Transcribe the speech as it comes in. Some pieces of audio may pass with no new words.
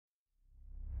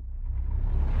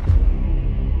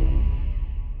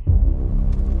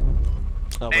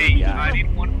Hey, I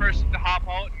need one person to hop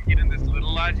out and get in this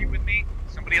little Logi with me.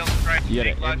 Somebody else drive the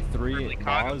big Logi. M3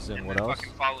 Maz and what else?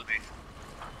 Fucking follow me.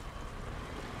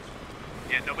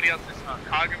 Yeah, nobody else is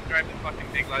Cogum, drive the fucking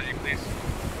big Logi, please.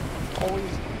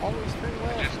 Always turn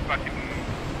left. Just fucking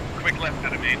quick left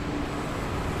out of me.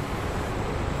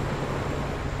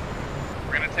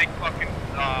 We're gonna take fucking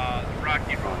the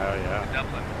Rocky Road to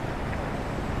Dublin.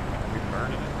 We're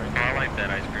burning it right now. I like that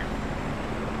ice cream.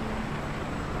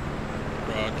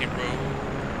 Rocky Road.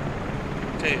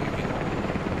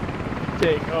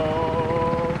 Take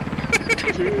home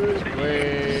to the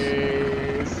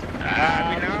place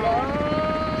I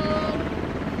belong.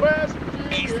 West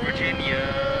Virginia. East Virginia.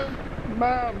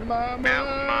 Mountain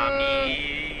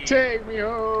Mommy. Take me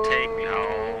home. Take me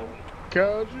home.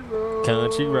 Country road.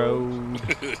 Country road.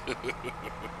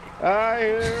 I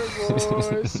hear a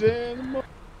voice in the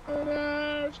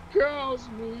morning. Calls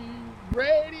me.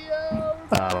 Radio.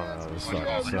 I don't know. This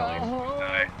fucking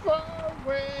Far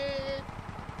away.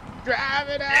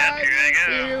 Driving Yeah, out, here I go.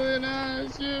 feeling I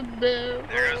should bear.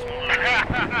 There goes one.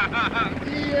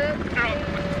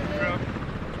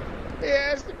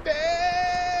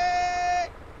 Yesterday,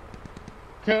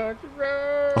 country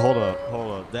road. Hold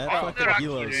up. That fucking Rocky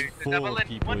helo's Road. full of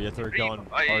people, yet they're going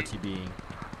RTBing.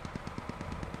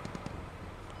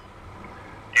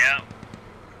 Yeah.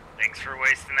 Thanks for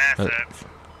wasting assets.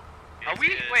 Are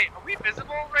we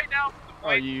visible right now?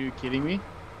 Are you kidding me?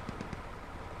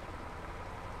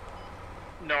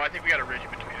 No, I think we got a ridge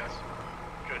between us.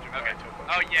 Judging by Okay. topo.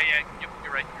 Oh yeah. Yep,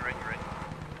 you're right.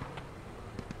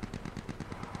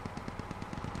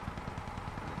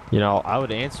 You know, I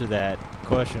would answer that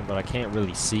question, but I can't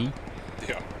really see.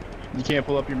 Yeah. You can't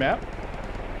pull up your map?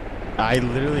 I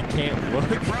literally can't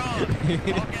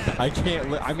look. I can't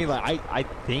look. I mean, like, I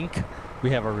think we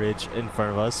have a ridge in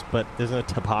front of us, but there's no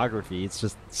topography. It's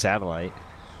just satellite.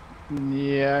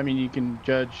 Yeah, I mean, you can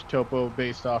judge topo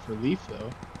based off relief, though.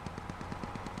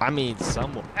 I mean,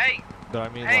 somewhat. Hey, But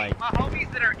I mean, hey, like, my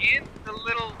homies that are in the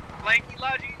little blanky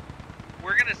Logi,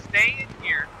 we're gonna stay in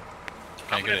here.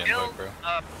 I'm gonna build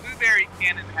a blueberry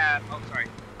cannon hab. Oh, sorry.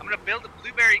 I'm gonna build a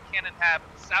blueberry cannon hab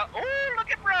south. Oh,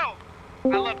 look at bro!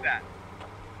 I love that.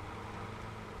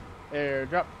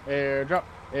 Airdrop, airdrop,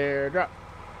 airdrop.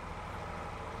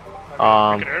 We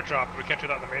can airdrop. We can't do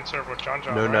that on the main server with John.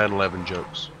 No 9/11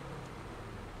 jokes.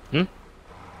 Hmm?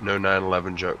 No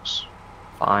 9/11 jokes.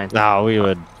 Fine. no, we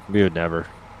would never.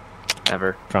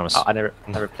 Never. Promise. I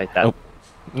never played that.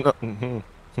 Nope.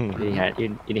 You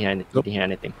didn't hear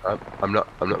anything. I'm not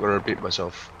gonna repeat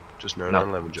myself. Just no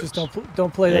 9/11 jokes. Just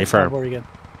don't play that firm. cardboard again.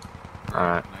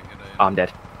 Alright. I'm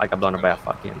dead. I got blown up by a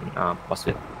fucking what's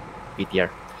it? BTR.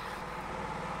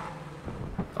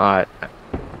 Alright.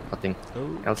 Nothing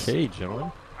else. Okay,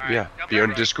 gentlemen. Alright, Yeah, come be back on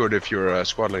right. Discord if you're a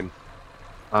squad lead.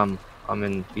 I'm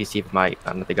in VC with my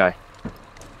another guy.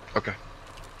 Okay.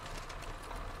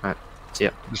 Alright. See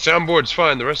ya. The soundboard's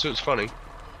fine. The rest of it's funny.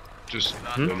 Just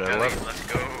Hmm? no 9/11. Let's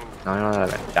go. No.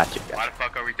 Got you. Why the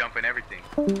fuck are we dumping everything?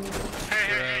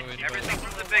 Hey, Everything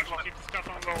from the big one. Keep the stuff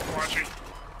on low, watching.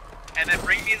 And then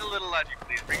bring me the little Logi,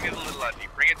 please. Bring me the little Logi.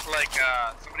 Bring it to like,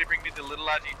 somebody bring me the little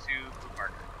Logi to Blue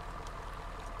Marker.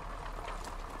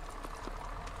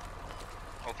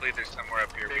 Hopefully there's somewhere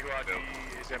up here. Big Logi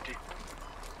is empty.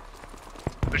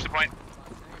 Push the point.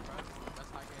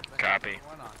 Copy.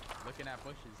 Looking at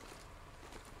bushes.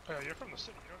 You're from the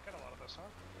city. You don't get a lot of this, huh?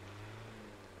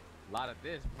 A lot of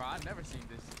this, bro. I've never seen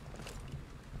this.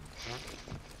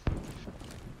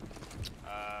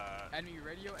 Enemy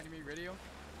radio.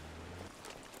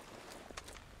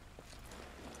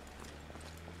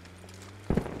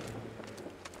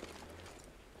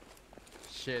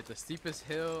 Shit, the steepest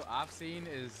hill I've seen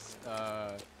is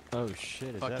Oh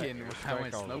shit! Is fucking that when I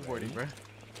went snowboarding, bro.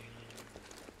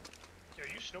 Yo,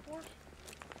 you snowboard?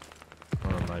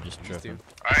 Or am I just tripping?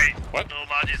 Alright, what? Little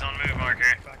Logi's on move marker.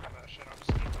 Back on that shit. I'm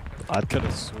skiing like I could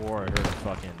have swore I heard a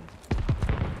fucking.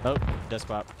 Oh, death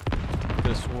spot. Could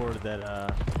have swore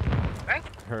that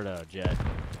heard a jet.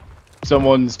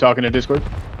 Someone's talking to Discord.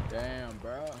 Damn,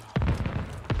 bro.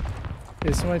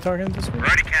 Is somebody talking to this We're one?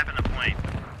 already capping the point.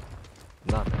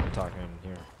 Not that I'm talking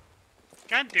here.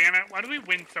 God damn it! Why do we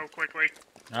win so quickly?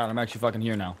 Alright, I'm actually fucking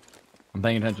here now. I'm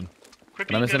paying attention. Quit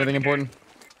Did I miss being good anything at the game. important?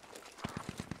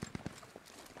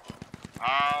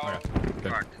 Oh,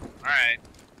 good. fuck. Alright.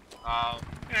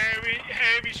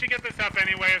 Hey, we should get this up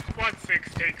anyway. If Squad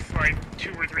 6 takes like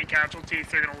 2 or 3 casualties,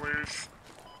 they're gonna lose.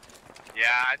 Yeah,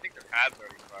 I think their habs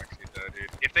already proxied though, dude.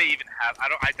 If they even have,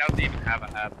 I doubt they even have a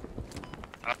hab.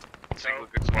 A single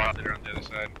good squad that are on the other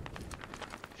side.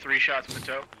 3 shots in the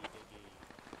toe.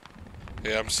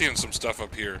 Yeah, I'm seeing some stuff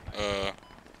up here. Oh,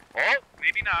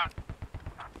 maybe not.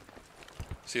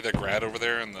 See that grad over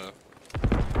there in the...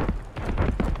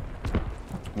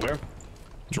 Where?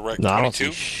 Direct No, 22? I don't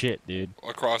see shit, dude.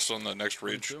 Across on the next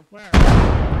ridge. Where?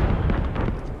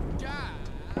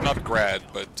 Not a grad,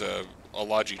 but a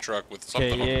Logi truck with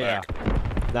something on the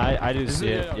back. No, I do see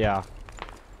it, yeah.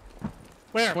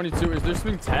 Where? 22. Is there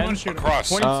swing 10?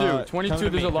 Across. 22. 22,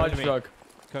 there's a large truck.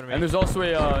 Come to me. And there's also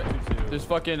a, there's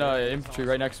fucking infantry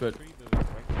right next to it.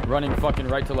 Running fucking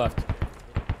right to left.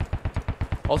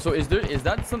 Also, is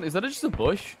that just a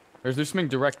bush? Or is there something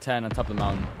direct 10 on top of the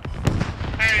mountain?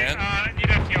 Hey, need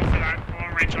FTL for that. I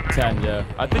want range on that. 10, yeah.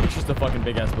 I think it's just a fucking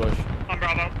big ass bush. On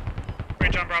Bravo.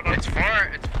 Range on Bravo. It's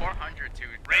 400 to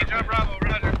Range on Bravo,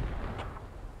 roger.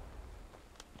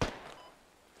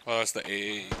 Oh, that's the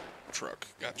AA truck.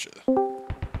 Gotcha.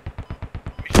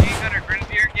 Machine gunner,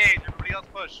 grenadier engage. Everybody else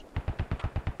push.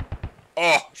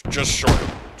 Oh, just short.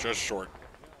 Just short.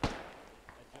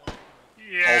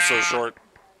 Yeah. Also short.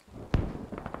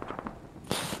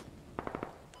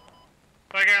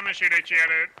 Okay, I'm gonna shoot at you at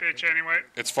it, bitch, anyway.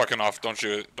 It's fucking off. Don't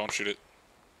shoot it. Don't shoot it.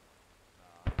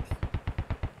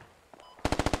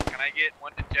 Can I get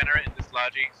one degenerate in this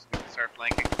Logi so we can start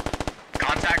flanking?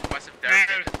 Contact west of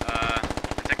Derek.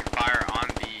 Taking fire on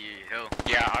the hill.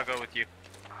 Yeah, I'll go with you.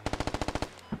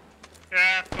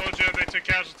 Yeah, told you they took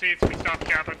casualties. We stopped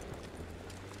capping.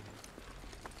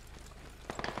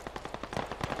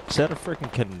 Is that a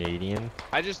freaking Canadian?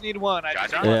 I just need one. I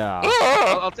just need Yeah. one.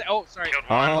 I'll take. Oh, sorry.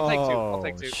 I'll take two. I'll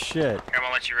take two. Shit. Here, I'm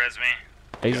gonna let you res me.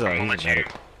 He's a let you medic.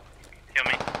 heal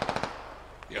me.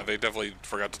 Yeah, they definitely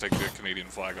forgot to take the Canadian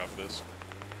flag off this.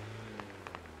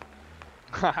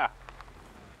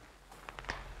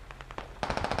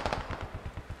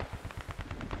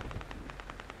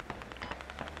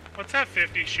 What's that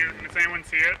 50 shooting? Does anyone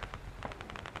see it?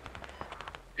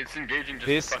 It's engaging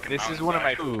just This is one of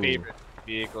my favorite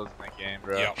vehicles in the game,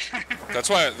 bro. Yeah. That's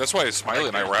why Smiley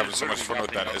and I were having so much fun with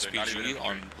that SPG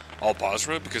on Al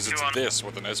Basra, because it's this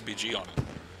with an SPG on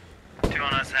it. 2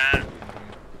 on us, hat.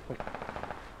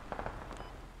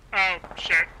 Oh,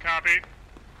 shit. Copy.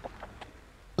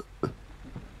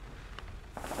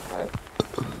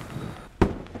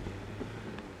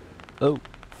 Oh.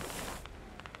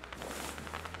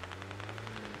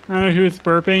 I don't know who's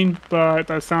burping, but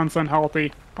that sounds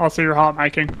unhealthy. Also, you're hot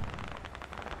micing.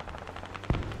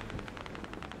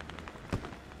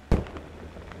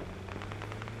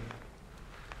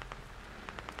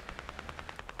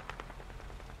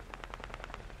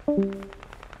 I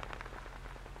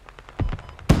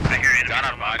hear you. Gun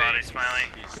on body, Smiley.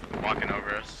 He's walking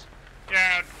over us.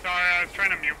 Yeah, sorry, I was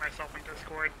trying to mute myself in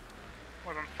Discord.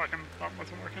 Button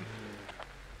wasn't working.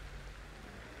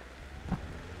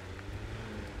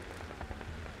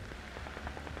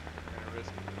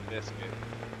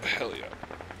 Hell yeah.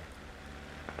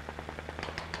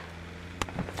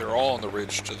 They're all on the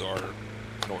ridge to our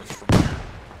north from here.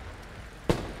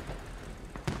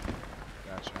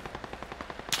 Gotcha.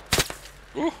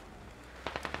 Ooh.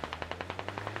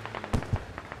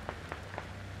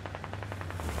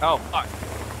 Oh, fuck.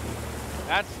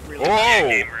 That's really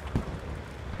Whoa!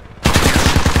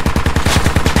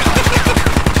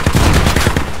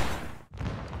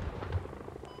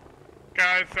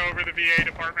 Guys, over the VA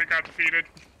department got defeated.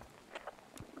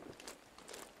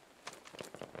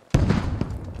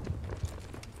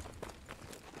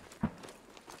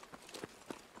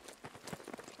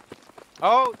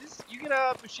 Oh, you get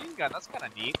a machine gun. That's kind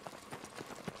of neat.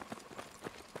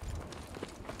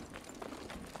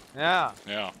 Yeah.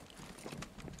 Yeah.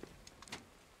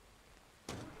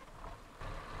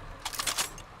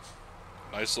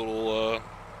 Nice little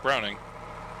Browning.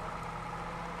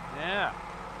 Yeah.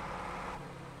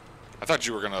 I thought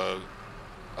you were gonna.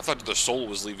 I thought the soul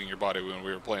was leaving your body when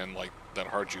we were playing like that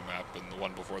Hard U map and the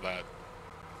one before that.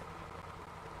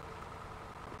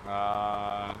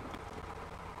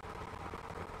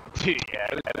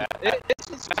 Yeah, it's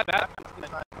just bad.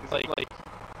 It's like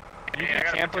you can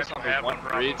camp us on the one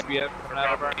bridge we have coming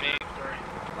out of our main.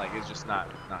 Like it's just not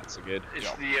so good. It's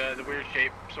the weird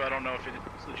shape, so I don't know if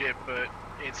it's legit, but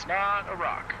it's not a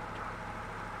rock.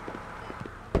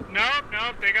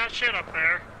 Nope, they got shit up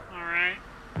there. Alright.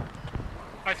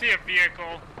 I see a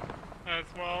vehicle as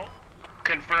well.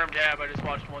 Confirmed, yeah, I just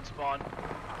watched one spawn.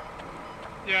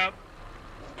 Yep.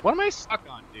 What am I stuck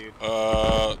on, dude?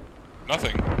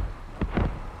 Nothing.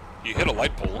 You hit a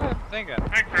light pole. I'm thinking.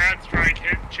 That grad strike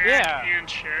hit chat and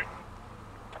shit.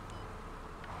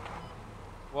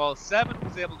 Well, 7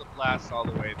 was able to blast all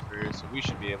the way through, so we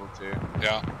should be able to.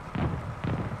 Yeah.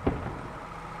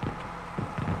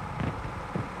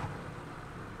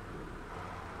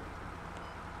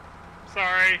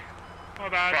 Sorry. My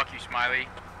bad. Fuck you, Smiley.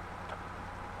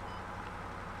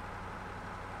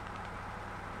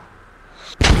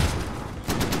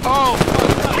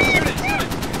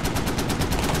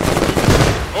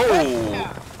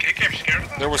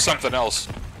 There was something else.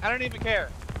 I don't even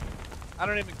care. I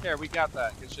don't even care. We got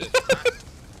that. Good shit.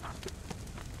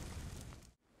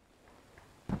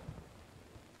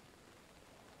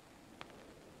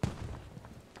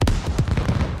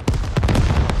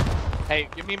 Hey,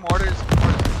 give me mortars.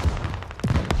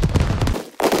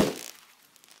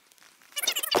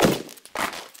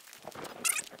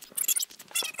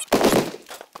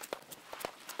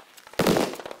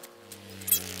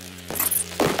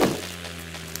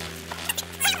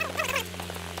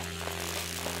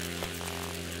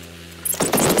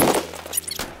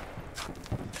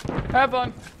 Have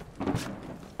fun.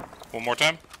 One more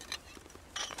time.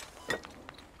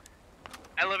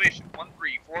 Elevation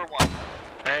 1341.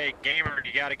 Hey, gamer,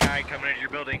 you got a guy coming into your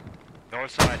building.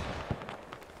 North side.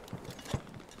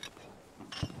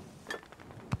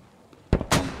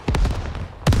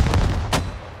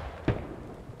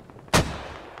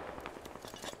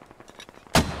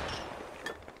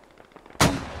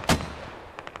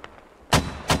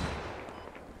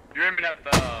 You're aiming at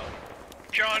the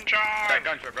John. that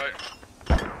gunship, right?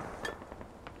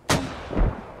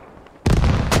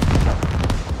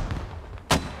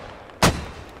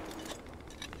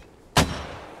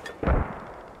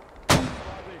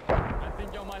 I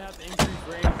think y'all might have to increase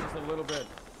range just a little bit.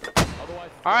 Otherwise.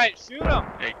 All right, shoot him.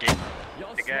 Hey, game.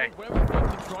 Y'all Hey, guy. smoke whatever the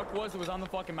fuck the truck was that was on the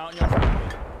fucking mountain. Y'all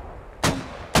smoked it.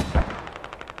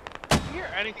 Did you hear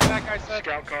anything that guy said?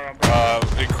 Scout car on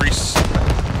Increase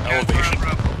elevation.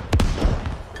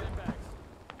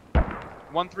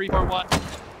 1341.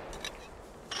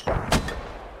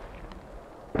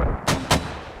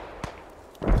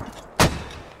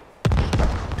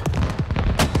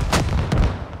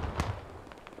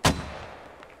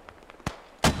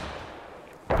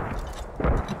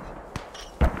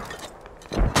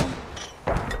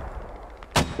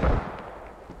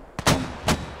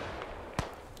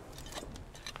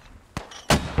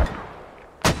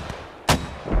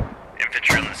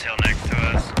 Infantry on this hill next to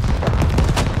us.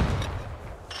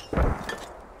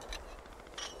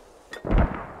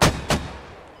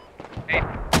 Hey,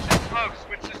 switch to smoke.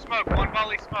 Switch to smoke. One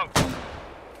volley smoke.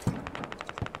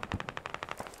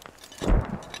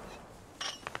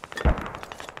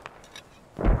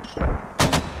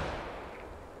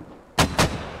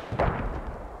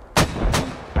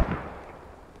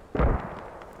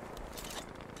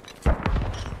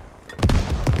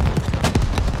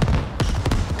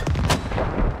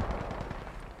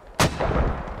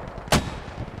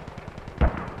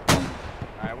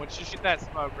 Alright, once you shoot that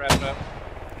smoke, wrap it up.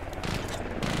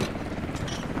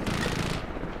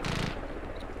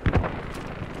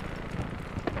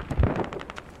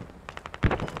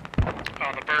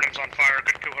 Oh, the burden's on fire.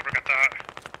 Good kill, whoever got that.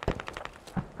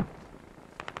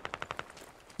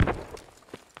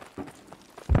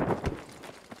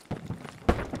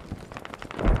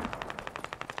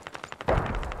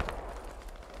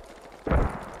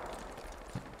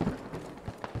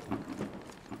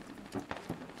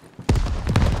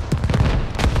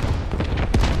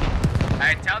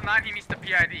 Hey, tell 9 he needs the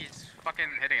PID. He's fucking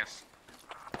hitting us.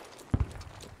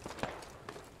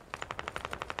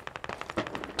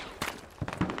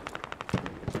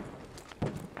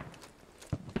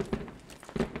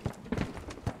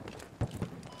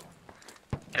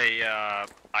 Hey,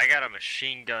 I got a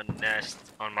machine gun nest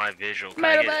on my visual. Can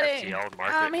I get FTL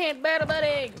market? I'm hit battle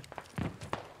buddy.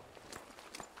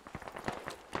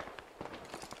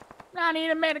 I need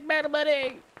a medic battle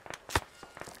buddy.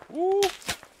 Woo!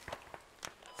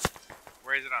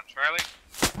 Where is it on Charlie?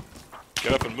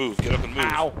 Get up and move. Get up and move.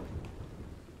 Ow.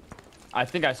 I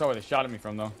think I saw where they shot at me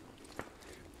from, though.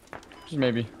 Just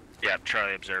maybe. Yeah,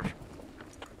 Charlie, observe.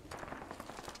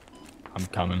 I'm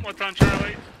coming. What's on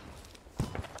Charlie?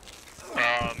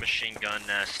 Machine gun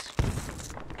nest.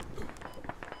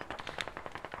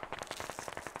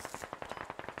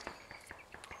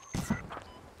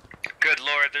 Good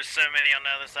lord, there's so many on the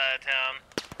other side of town.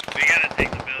 We gotta take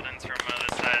the buildings from the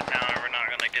other side of town or we're not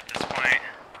gonna get this point.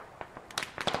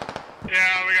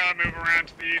 Yeah, we gotta move around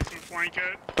to the east and flank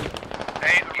it.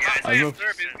 Hey, You guys I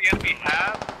observe, is the enemy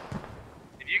have?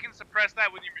 If you can suppress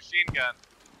that with your machine gun.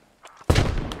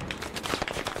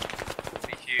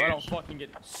 If I don't fucking get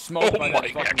smoked by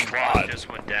that fucking God, just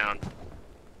went down.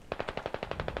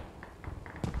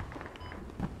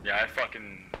 Yeah,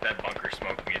 that bunker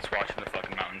smoked me. It's watching the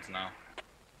fucking mountains now.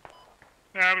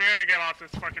 Yeah, we gotta get off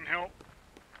this fucking hill.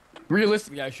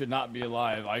 Realistically, I should not be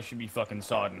alive. I should be fucking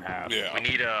sawed in half. Yeah. We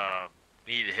need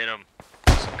to hit him.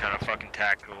 Some kind of fucking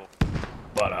tactical.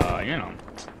 But, you know,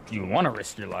 if you want to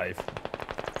risk your life.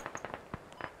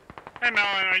 Hey,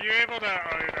 Melon, are you able to...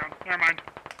 Oh, you're down. Never mind.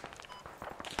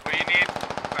 What do you need?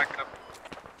 Back it up.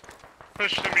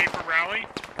 Push to me for rally.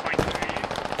 Flank to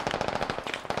me.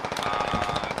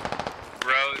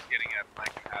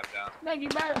 have down. Thank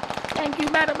you,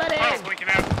 battle buddy. Oh, we can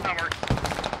have that works.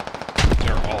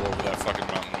 They're all over that fucking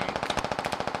mountain, man.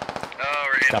 Oh,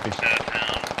 we're getting Copy. out of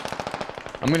town.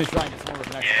 I'm gonna try and get some more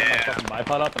connection to my fucking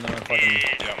bipod up and then I'm gonna fucking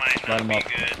light him up.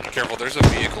 Careful, there's a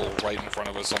vehicle right in front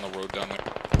of us on the road down there.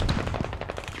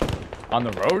 On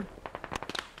the road?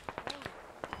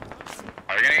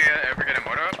 Are you gonna ever get a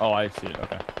motor up? Oh, I see it.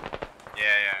 Okay. Yeah.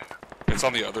 It's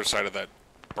on the other side of that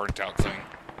burnt out thing.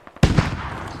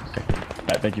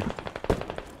 Alright, thank you.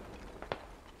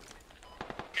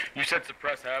 You said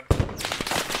suppress, Hab.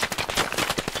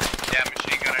 Yeah,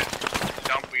 machine gunner.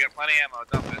 Dump. We got plenty of ammo.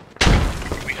 Dump it.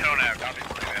 We don't have plenty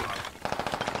of ammo.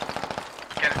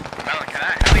 Melon, can I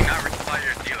heli not resupply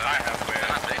your dealer? I have. Wait,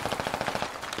 I'm safe.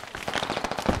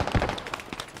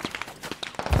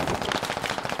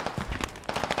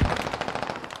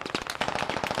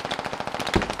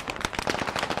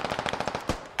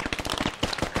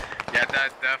 Yeah,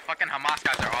 the fucking Hamas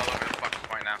guys are all over the fucking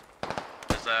point now.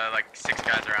 There's like 6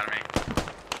 guys around me.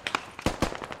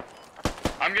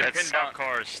 I'm getting pinned down. That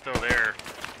car is still there.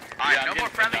 Alright, Yeah, no I'm more getting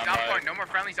friendlies pinned on down point. No more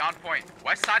friendlies on point.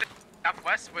 West side of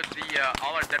southwest with the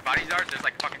all our dead bodies are. There's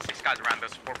like fucking 6 guys around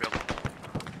those 4 buildings.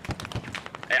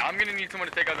 Hey, I'm gonna need someone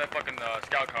to take out that fucking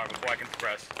scout car before I can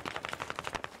suppress.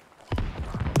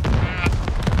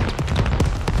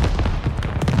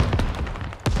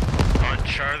 On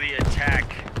Charlie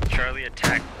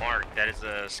attack Mark. That is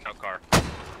a scout car.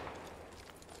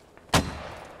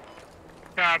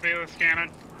 Copy, let's scan it.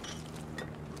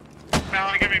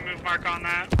 Malin, give me move mark on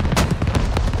that.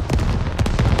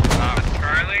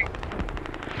 Charlie?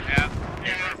 Yeah.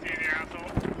 Yeah, I see the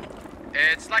asshole.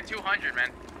 It's like 200,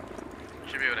 man.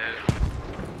 Should be able to hit it.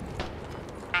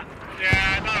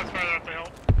 Yeah, I thought it was further up the hill.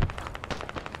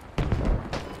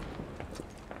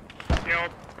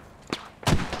 Killed.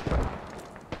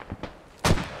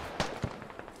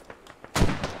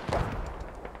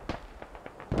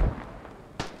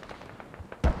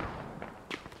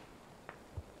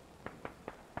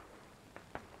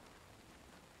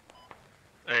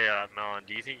 Hey, Melon,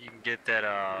 do you think you can get that,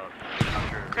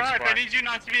 Christ, I need you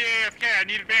not to be AFK. I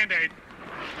need a band-aid.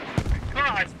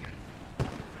 Christ.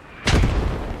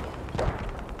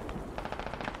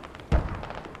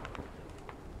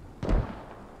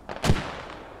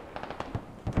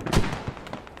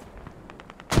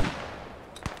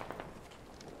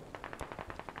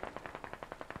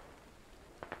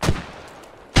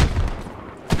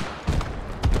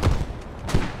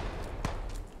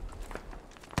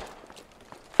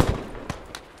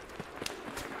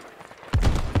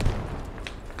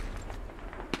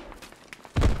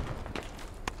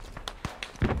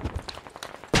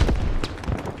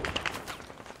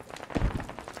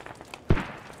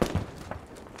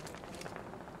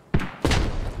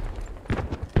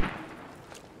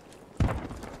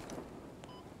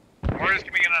 Mortars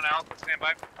coming in on Alpha. Stand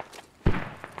by.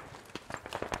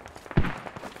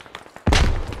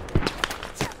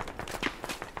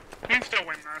 We can still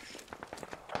win this.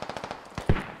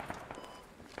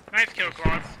 Nice kill,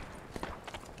 Claude.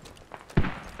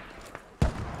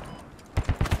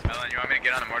 Melon, you want me to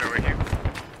get on the mortar with you?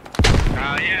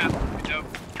 Yeah. Dope.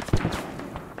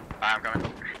 I'm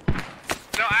coming.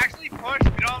 No, actually push. We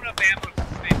don't have enough ammo to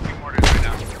sustain 2 mortars right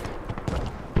now.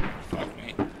 Fuck me.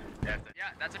 Yeah,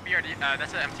 that's a BRD.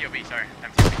 That's an MTOB. Sorry,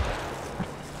 MTOB.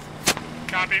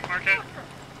 Copy, mark it.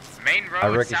 Main I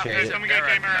road, ricocheted. southeast. Someone get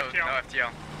gamer FTL. No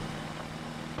FTL.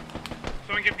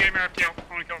 Someone give gamer FTL.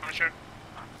 I want to kill my shit.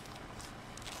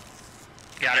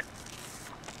 Got it.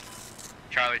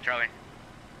 Charlie.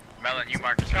 Melon, you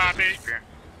mark the Copy. spear.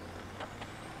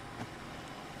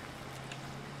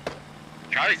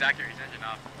 Charlie's accurate. He's engine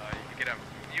off. You can get him.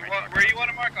 Where you want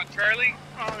to mark on Charlie?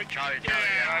 Oh, Charlie. Yeah,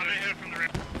 I'm gonna hit it from the rear.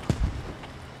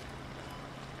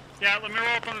 Yeah, let me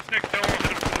roll up on this next hill. We'll hit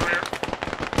him from the rear.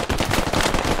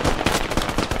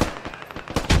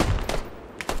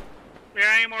 We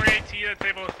got any more AT that's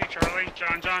able to see Charlie?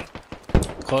 John?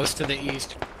 Close to the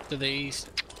east. To the east.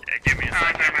 Yeah, give me a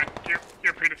Alright, second. never mind.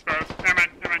 You're predisposed. Never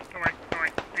mind. Don't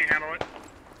worry. We can handle it.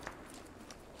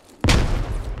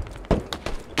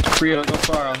 Frio, go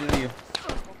far, I'll heal you.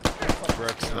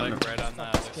 Brooks, like right on the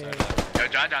other side of that. Yo,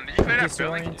 John, did you clear that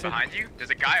building behind you? There's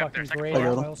a guy up there, second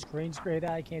floor. Screen's grayed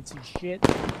out, I can't see shit.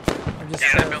 I'm just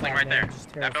Yeah, that building terrified, right there. man,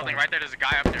 just That building right there, there's a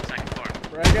guy up there, second floor.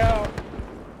 Right out.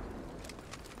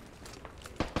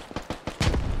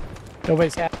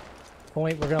 Nobody's at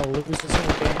point. We're gonna lose this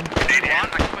whole game.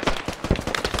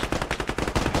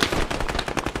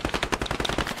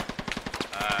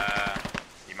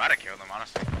 You might have killed him,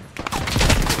 honestly.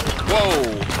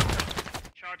 Whoa!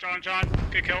 John.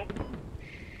 Good kill.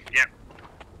 Yep.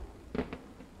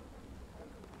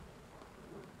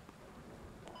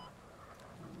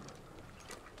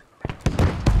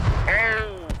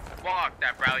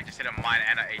 mine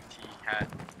and an AT hat.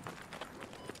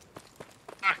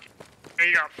 Fuck.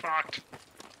 You got fucked.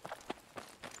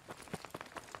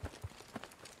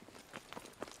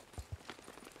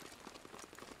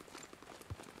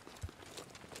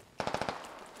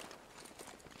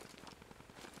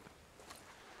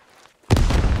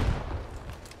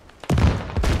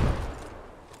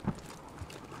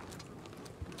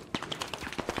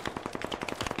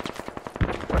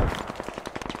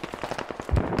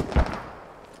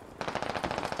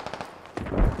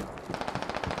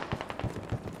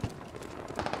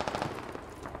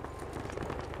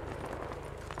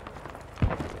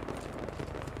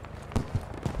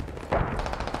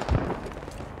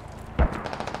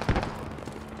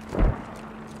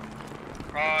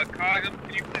 Cogum,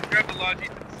 can you please grab the Logi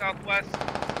to the southwest?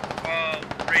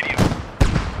 Radio.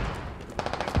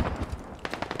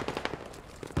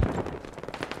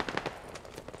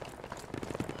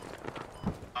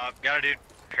 Got a dude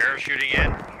parachuting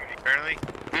in, apparently.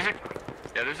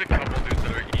 Yeah, there's a couple dudes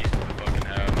that are east of the fucking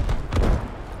hab.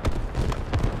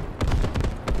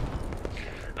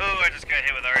 Oh, I just got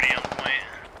hit with RD on point.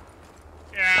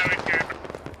 Yeah, we good.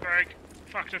 Sorry,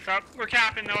 fucked us up. We're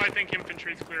capping though, I think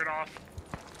infantry's cleared off.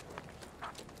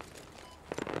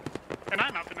 And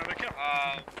I'm up another kill.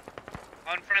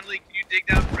 Unfriendly, can you dig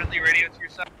down friendly radio to your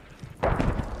side?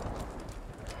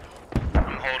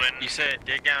 I'm holding. You said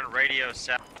dig down radio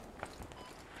south.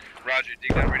 Roger,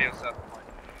 dig down radio south.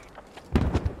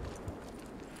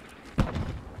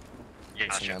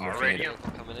 Yeah, our radio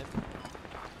coming in.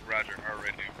 Roger, our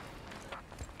radio.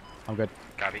 I'm good.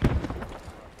 Copy.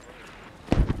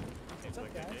 What's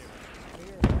up, guys?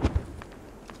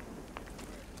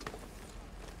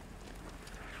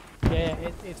 Yeah,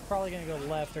 it's probably gonna go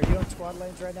left. Are you on squad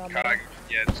lanes right now, Mel?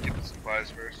 Yeah, just get the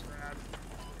supplies first.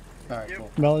 Alright,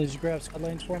 cool. Mel, did you grab squad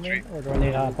lanes for me? Or do I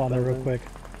need to hop on there real quick?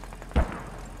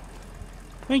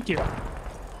 Thank you.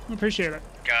 Appreciate it.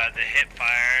 God, the hip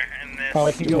fire in this, Oh,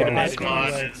 I can go this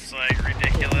mod is like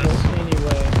ridiculous.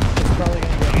 Anyway, it's probably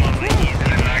gonna go. I'm on the east,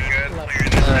 I'm not good.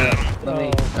 Clearing this out. Let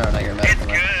me. Oh, no, you're mad. It's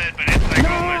good, but it's like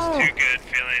almost too good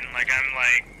feeling. Like I'm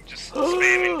like just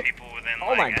spamming people within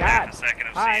like a half a second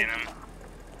of seeing them.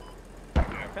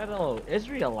 Fellow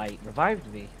Israelite revived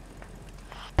me.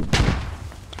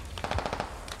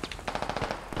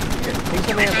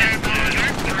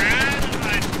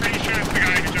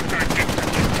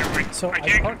 So I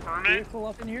parked the vehicle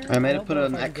up in here. I might have put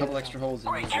a couple extra holes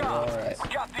in it. Alright.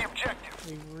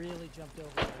 We really jumped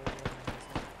over.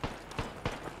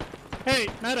 Hey,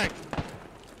 medic!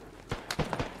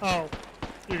 Oh,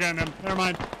 you're getting him. Never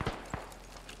mind.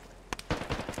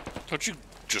 Don't you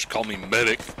just call me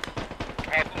medic?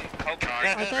 I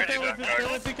thought there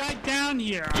was a guy down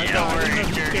here. Yeah, don't worry,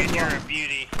 you're a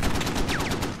beauty.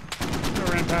 I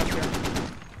ran past you.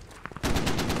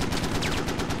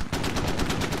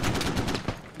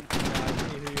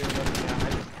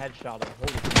 Headshot him.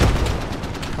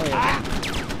 Holy Oh, yeah.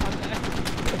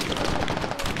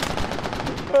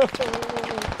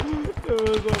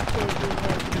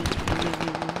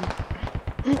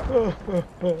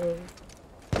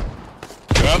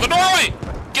 Get out of the doorway!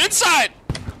 Get inside!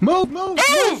 Move,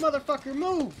 motherfucker,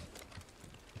 move!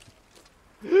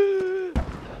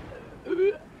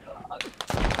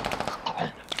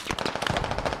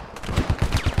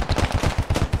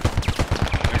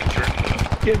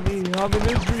 Get me, I'm an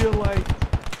Israelite.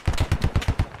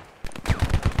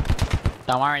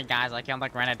 Don't worry, guys, I killed the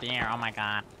grenadier. Oh my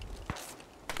god.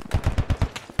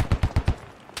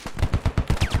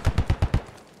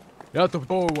 Get out the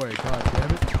doorway, god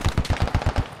damn it.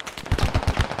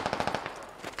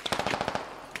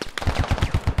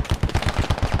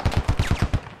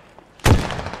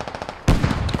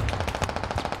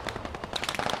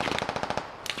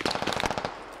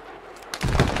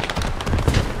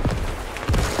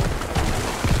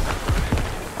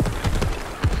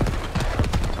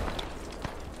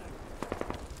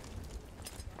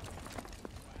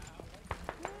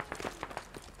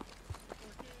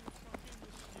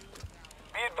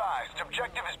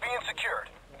 Objective is being secured.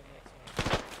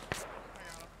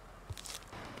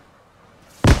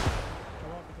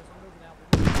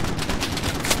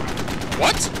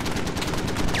 What?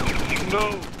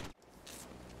 No.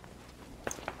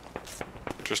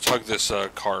 Just hug this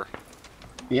car.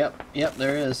 Yep,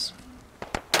 there is.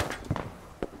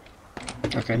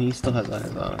 Okay, he still has eyes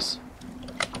on us.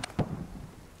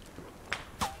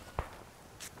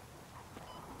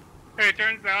 Hey, it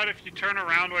turns out if you turn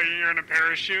around while you're in a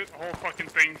parachute, the whole fucking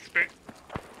thing spin.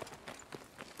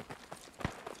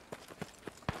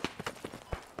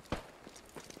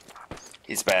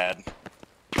 He's bad.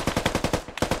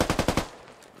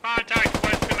 Contact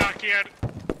West Pinakiad.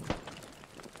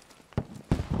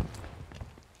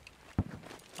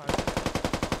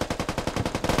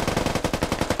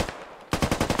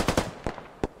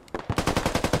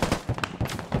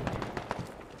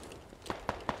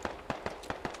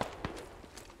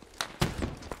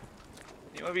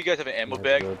 Maybe you guys have an ammo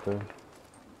bag?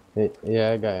 Hey,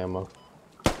 yeah, I got ammo.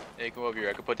 Hey, come over here.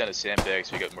 I can put down a sandbag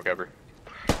so you get more cover.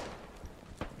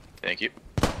 Thank you.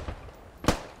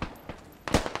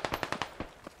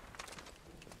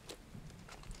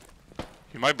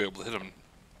 You might be able to hit him,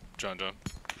 John.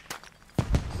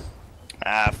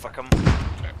 Ah, fuck him.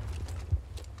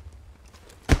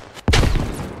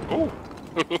 Oh.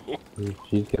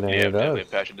 She's gonna hit us.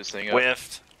 Patching this thing up.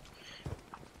 Whiffed.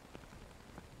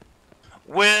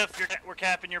 Whiff! We're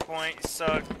capping your point. You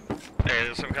suck. Hey,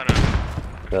 there's some kind of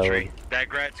tree. That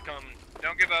grat's coming.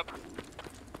 Don't give up.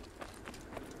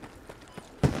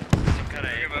 Some kind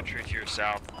of infantry to your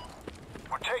south.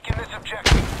 We're taking this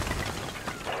objective.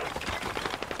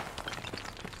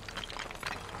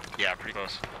 Yeah, pretty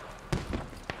close.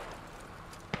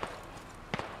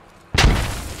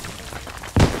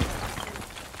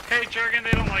 Hey, Jurgen,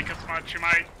 they don't like us much. You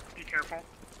might be careful.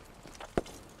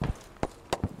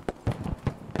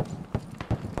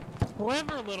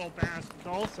 Clever little bastards,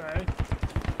 I'll say.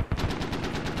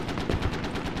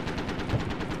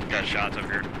 Got shots up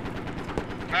here.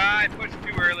 I pushed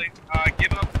too early.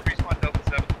 Give up. Respawn Delta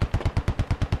 7.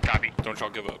 Copy. Don't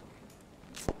y'all give up.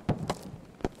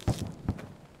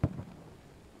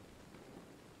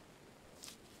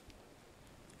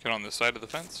 Get on this side of the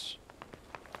fence.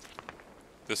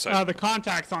 This side. The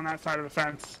contact's on that side of the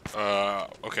fence.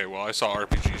 Okay, well, I saw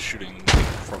RPGs shooting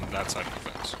from that side of the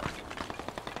fence.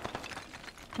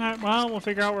 Alright, well, we'll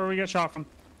figure out where we get shot from.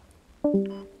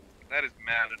 That is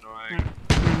mad annoying.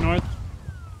 North.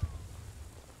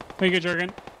 Thank you,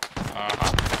 Jurgen.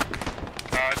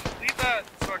 Just leave that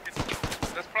fucking...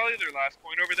 That's probably their last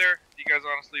point over there. You guys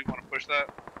honestly want to push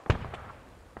that?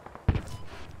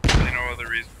 Really no other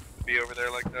reason to be over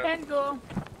there like that. Can't go.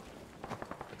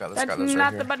 That's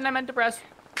not the button I meant to press.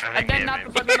 I did not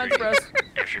the button I meant to press.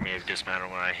 After me,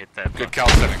 dismantled when I hit that. Good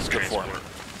calisthenics, good form.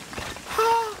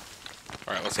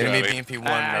 Alright, let's get out of here. Enemy BMP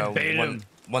 112.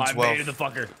 I baited the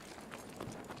fucker.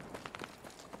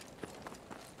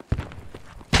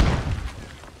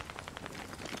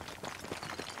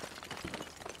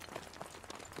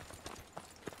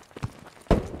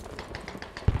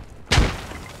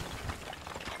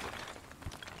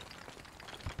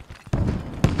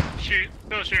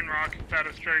 Still shooting rock at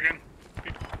us, Jurgen.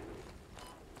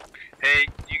 Hey,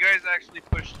 you guys actually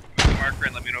push the marker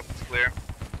and let me know if it's clear.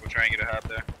 We'll try and get a hab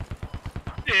there.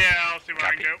 Yeah, I'll see what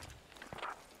I can do.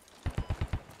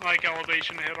 I like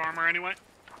elevation to hit armor anyway.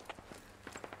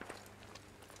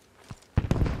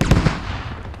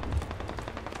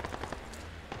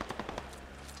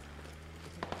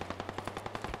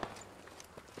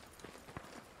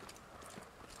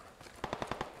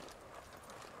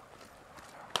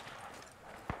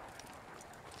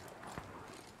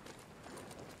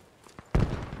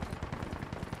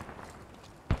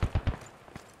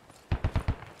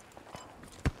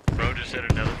 Bro just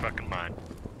hit another fucking mine.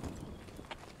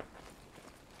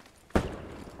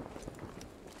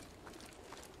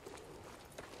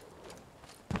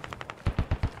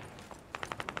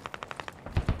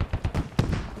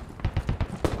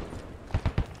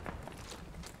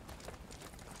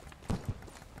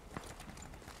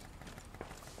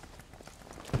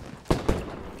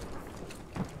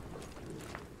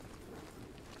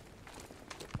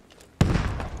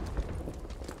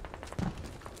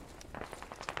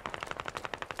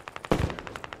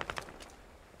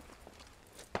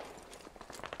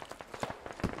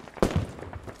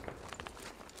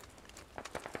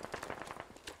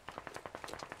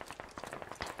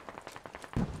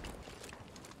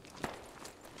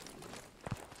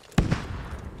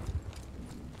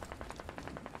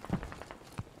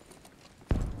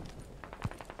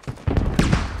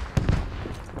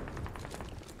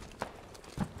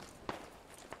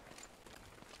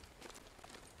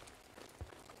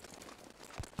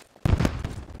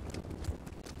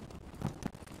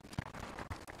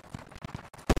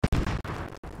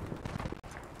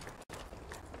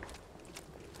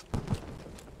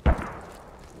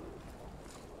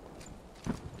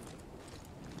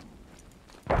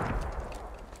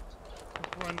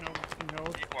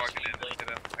 Keep walking in and hit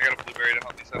him. I got a blueberry to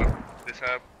help me set up this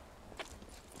hab.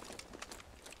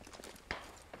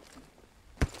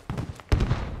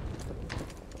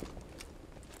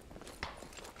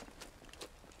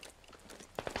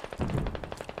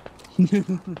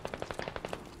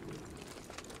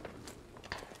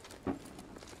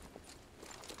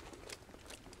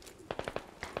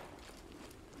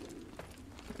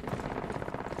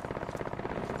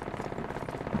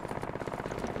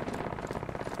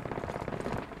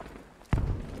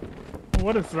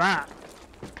 What is that?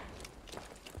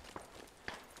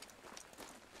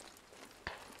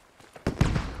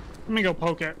 me go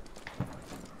poke it.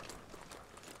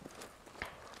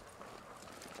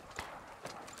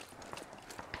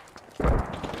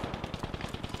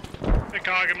 Hey,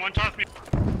 Coggin, one toss me.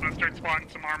 I'm gonna start spotting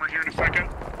some armor here in a second.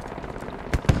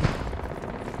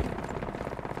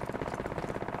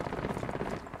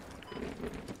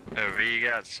 We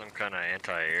got some kind of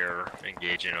anti-air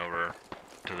engaging over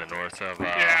to the north of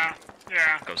yeah.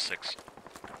 Go 6.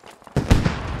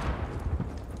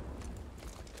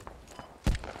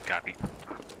 Copy.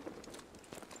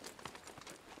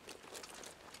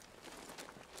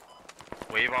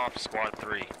 Wave off squad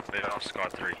 3. Wave off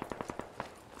squad 3.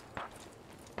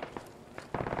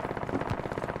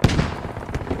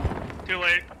 Too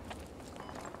late.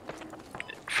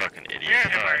 Fucking idiot. Yeah,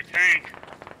 hit by a tank.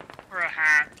 Or a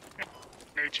hat.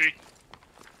 Nucci.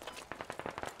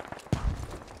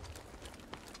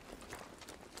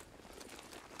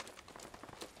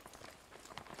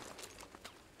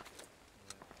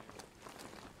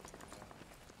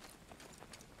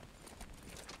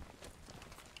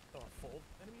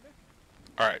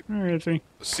 Alright. Where is he?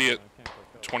 See it.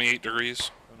 28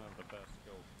 degrees.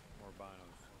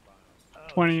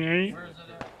 28?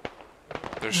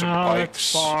 There's some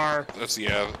bikes. That's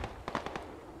yeah.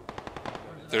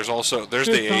 There's also the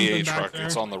AA truck.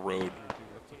 It's on the road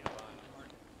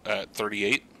at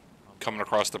 38, coming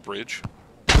across the bridge.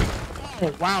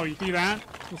 Oh wow, you see that?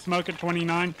 The smoke at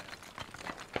 29.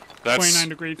 That's 29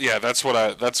 degrees. Yeah, that's what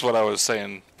I was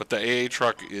saying. But the AA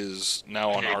truck is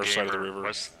now on our side of the river.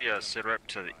 What's the sit rep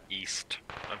to the east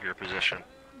of your position?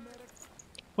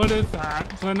 What is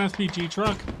that? Is that an SPG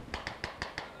truck?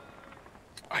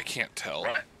 I can't tell.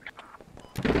 I'm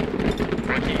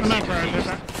not proud of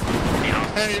that.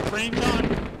 Hey, range on.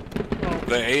 Oh.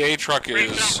 The AA truck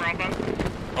is.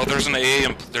 Oh, there's an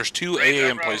AA. There's 2 AA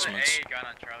emplacements.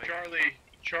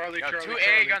 Charlie. 2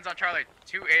 AA guns on Charlie.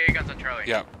 2 AA guns on Charlie.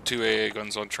 Yeah, 2 AA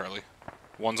guns on Charlie.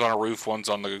 One's on a roof, one's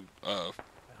on the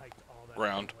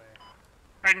ground.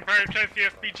 I can prioritize the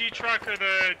SPG truck or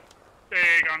the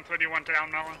AA guns. What do you want down,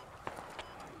 Melon?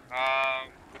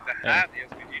 With the hat, the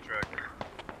SPG truck.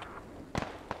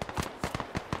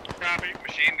 Copy.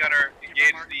 Machine gunner,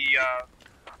 engage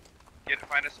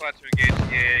find a spot to engage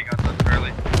the AA guns on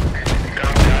Charlie.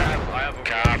 I have a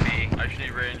copy. I should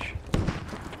need range.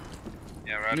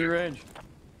 Yeah, roger. Need range.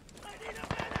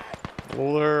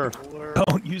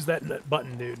 Don't use that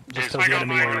button, dude. Just tell the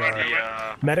enemy where you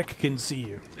are. Medic can see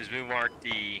you. Is move mark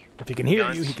the. If he can hear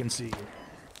you, he can see you.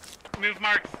 Move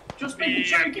mark. Just making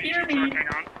sure you can hear me. Hang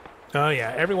on. Oh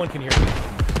yeah, everyone can hear you.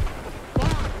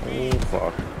 Oh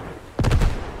fuck.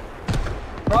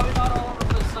 Probably not all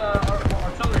over this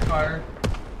artillery fire.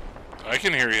 I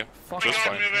can hear you. Just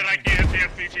fine. Move it, I can't hit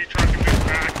the SPG truck and move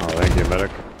back. Oh, thank you, medic.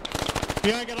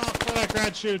 Yeah, get off before that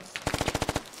grad shoots.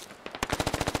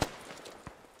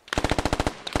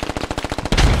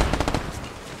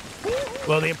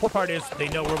 Well, the important part is they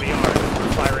know where we are.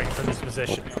 We're firing from this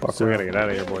position. Fuck, we gotta get out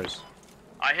of here, boys.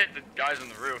 I hit the guys on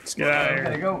the roof. Let's get out of here.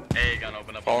 There you go. AA gun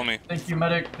open up. Follow me. Thank you,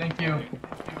 medic. Thank you.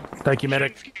 Thank you,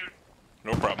 medic.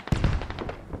 No problem.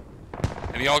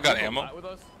 And y'all got ammo?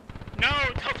 No,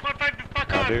 tell Squad 5 to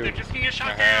fuck off. dude. They're just gonna get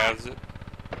shot down. Has it?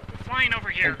 They're flying over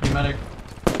here. Thank you, medic.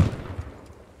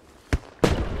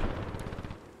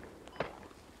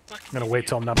 I'm gonna wait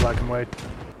till I'm not black and white.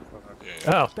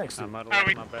 Oh, thanks. I might have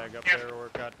left my bag up there or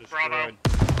it got destroyed. Bravo.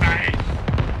 Nice.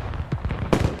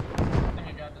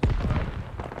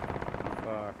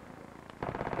 Fuck.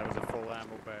 That was a full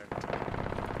ammo bag.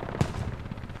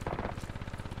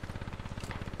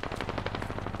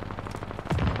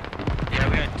 Yeah,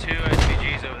 we got 2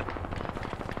 SPGs over there.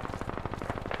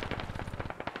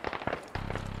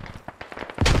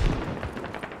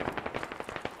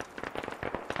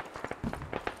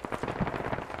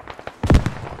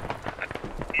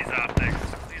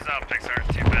 These optics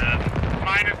aren't too bad.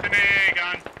 Minus an AA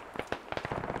gun.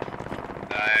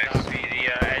 Nice. The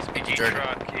SPG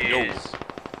truck is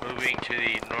moving to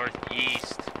the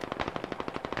northeast.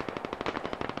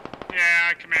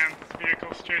 Yeah, command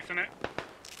vehicle's chasing it.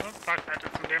 Oh, fuck, that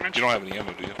did some damage. You don't have any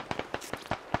ammo, do you?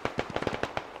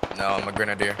 No, I'm a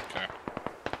grenadier. Okay.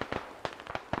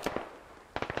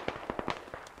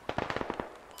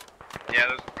 Yeah,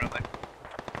 those are friendly.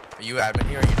 Are you admin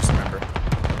here or you just a member?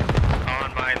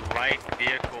 On my light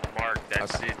vehicle mark,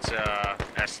 that's its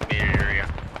estimated area.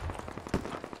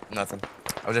 Nothing.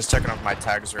 I was just checking if my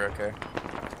tags are okay.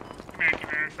 Command can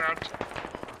intercept.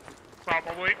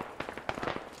 Probably.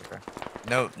 Okay.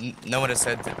 No, no one has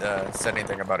said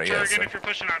anything about it yet. Again, So. if you're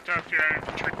pushing out tough, you're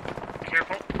infantry. Be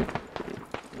careful.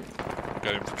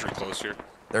 Got infantry close here.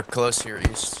 They're close here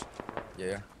east.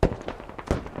 Yeah.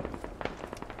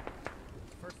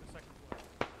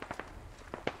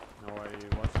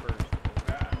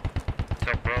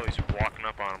 He's walking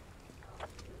up on him.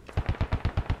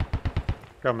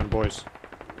 Coming, boys.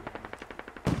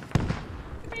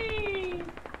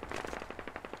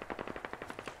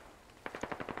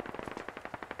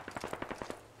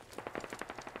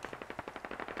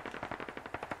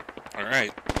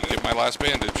 Alright, you get my last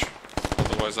bandage.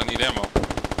 Otherwise I need ammo.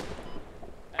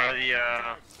 Are the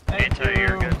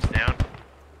anti-air guns down?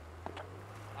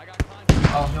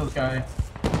 Oh, heal this guy.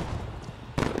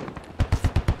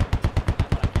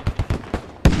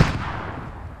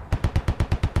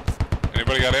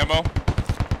 Anybody got ammo?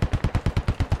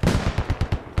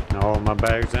 No, my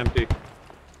bag's empty.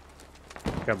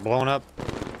 Got blown up.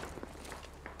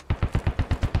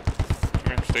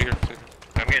 Here, stay here, stay here.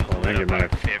 I'm getting Oh, lit thank up you, by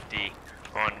Mike. 50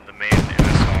 on the main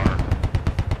MSR.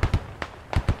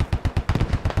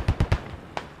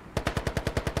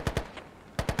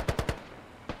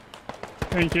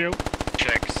 Thank you.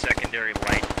 Check secondary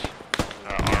light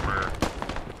armor.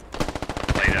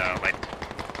 Light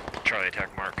Charlie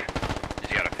attack mark.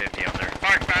 He's got a 50 on there.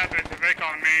 Mark that, there's a Vic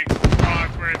on me. Dog,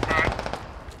 where it's at.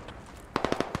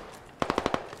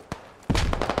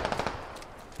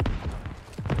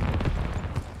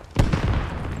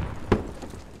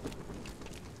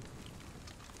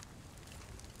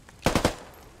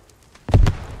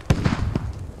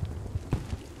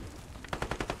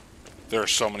 There are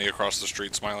so many across the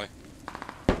street, Smiley.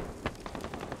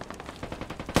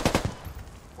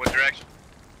 What direction?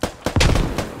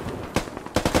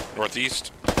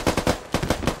 Northeast.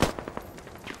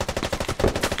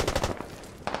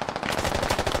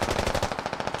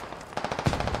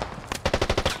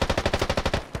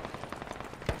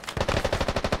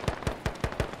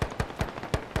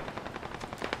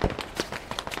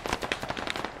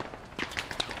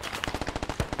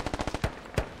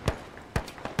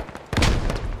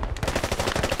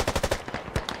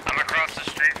 I'm across the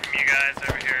street from you guys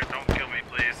over here. Don't kill me,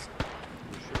 please.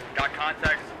 Got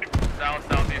contacts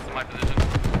southeast of my position.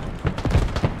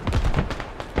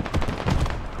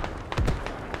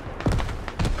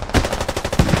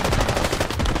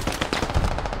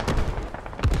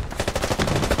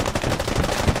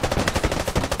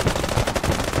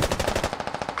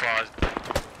 Claws.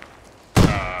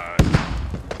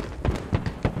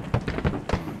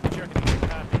 Jerking to your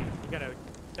copy. We got a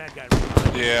bad guy right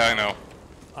behind you. Yeah, I know.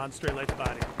 On straight light's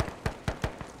body.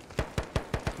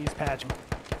 He's patching.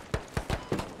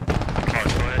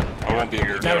 Claws, go ahead. I won't be able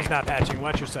to No, get he's him. not patching.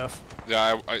 Watch yourself.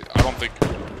 Yeah, I don't think...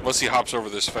 Unless he hops over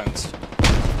this fence.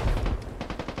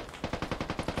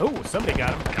 Oh, somebody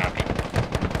got him. Copy.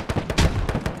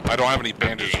 I don't have any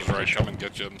bandages where I come and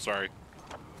get you, I'm sorry.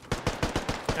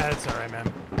 That's alright, man.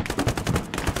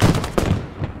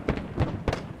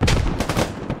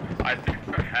 I think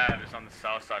our head is on the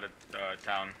south side of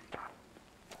town.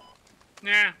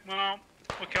 Yeah, well,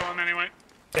 we'll kill him anyway.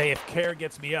 Hey, if Care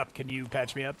gets me up, can you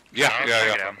patch me up?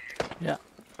 Yeah. Yeah.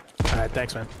 Alright,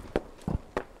 thanks, man.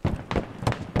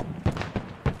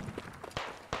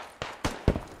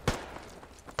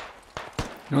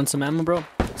 You want some ammo, bro?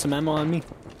 Some ammo on me.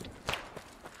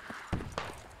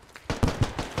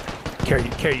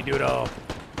 Care, you do it all.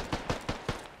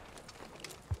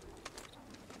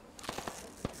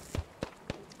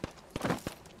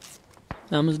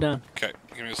 Ammo's down. Okay,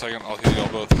 give me a second. I'll heal y'all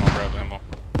both and I'll grab ammo.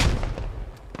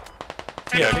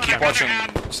 Yeah, keep watching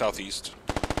southeast.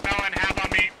 Melon, hab on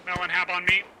me. Melon, hab on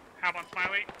me. Hab on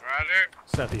Smiley. Roger.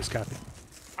 Southeast, copy.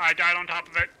 I died on top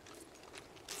of it.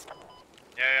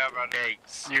 Yeah, roger. Hey,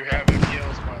 You have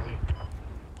MPL, Smiley.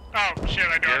 Oh, shit,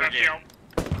 I don't have Jurgen. heal.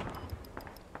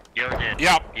 Jurgen,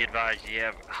 Yep. be advised, you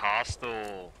have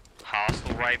hostile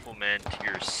riflemen to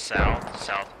your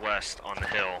southwest on the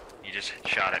hill. You just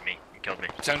shot at me. You killed me.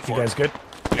 10-4. You guys good?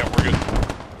 Yeah, we're good.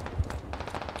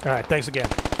 Alright, thanks again.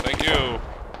 Thank you.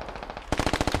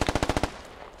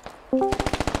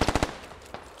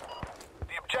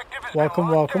 Welcome,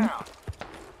 welcome.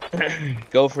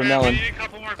 Go for Melon. We need a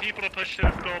couple more people to push to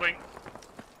this building.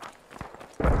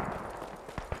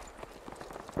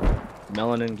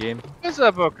 Melon in game. What's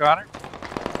up, O'Connor?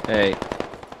 Hey.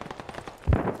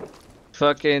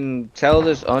 Fucking tell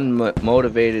this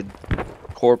unmotivated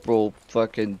Corporal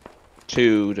fucking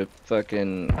 2 to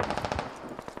fucking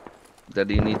that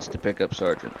he needs to pick up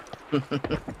Sergeant.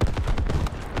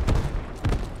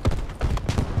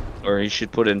 Or he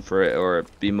should put in for it, or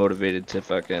be motivated to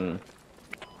fucking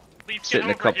sit in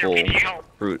a couple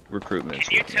recruitments.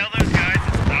 Can you tell those guys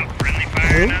to stop friendly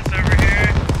firing us over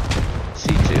here?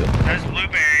 C2. Those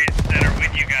blueberries that are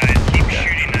with you guys keep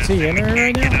shooting us. Is he in there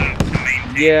right now?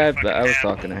 Yeah, but I was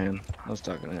talking to him.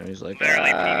 He's like,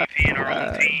 Literally PvP in our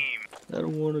own team. I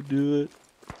don't want to do it.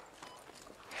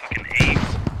 Fucking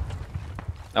apes.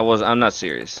 I'm not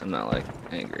serious. I'm not like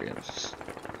angry. I'm just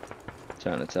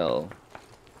trying to tell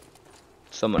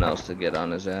someone else to get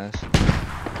on his ass.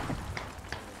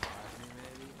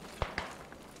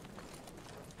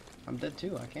 I'm dead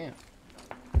too. I can't.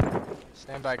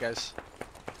 Stand by, guys.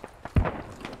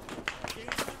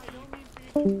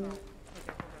 You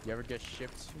ever get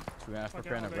shipped to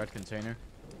Africa in a red container?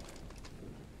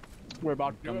 We're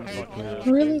about to do it.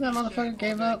 Really? That motherfucker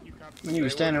gave up? When you were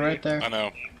standing right there? I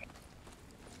know.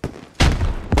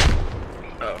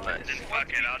 Oh, nice. Fuck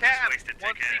it, I'll just waste a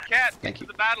ticket. Cat, Thank get you.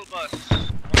 to the battle bus.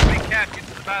 One cat, get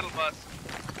to the battle bus.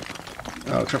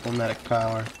 Oh, triple medic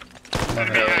power. Love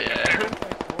it. Hell yeah.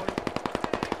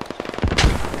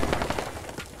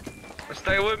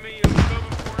 Stay with me, I'm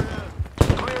coming for you.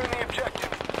 Clearing the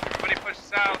objective. Everybody push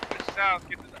south, get to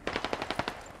the...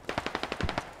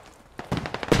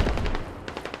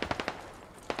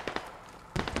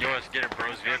 You want us to get a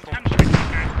bro's vehicle?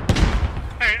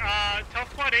 Hey, tell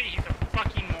Squad 8 he's a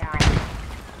fucking moron.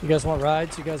 You guys want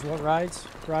rides? You guys want rides?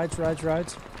 Rides.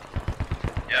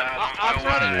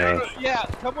 Yeah,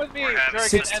 come with me, Jurgen,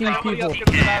 16 and everybody else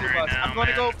people. get to the battle bus. I'm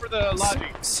gonna go for the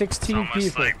lodging. 16 Almost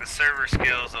people. like the server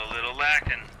skills a little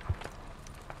lacking.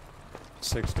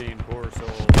 16 poor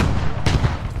souls.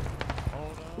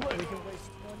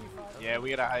 Yeah,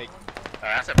 we gotta hike.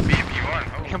 That's a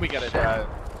BFU1. And we gotta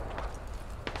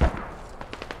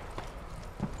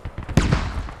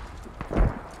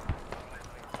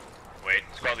Wait,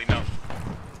 squad lead now.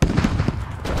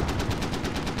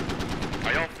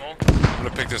 Are y'all full? I'm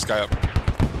gonna pick this guy up.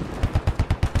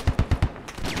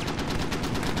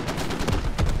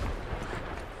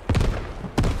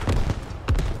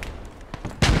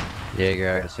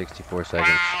 Jaeger at 64 seconds.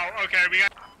 Wow, okay, we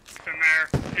got in there.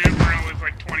 We're was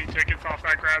like 20 tickets off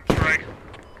that grab strike.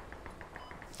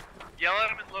 Yell at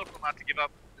him in local not to give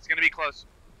up. It's gonna be close.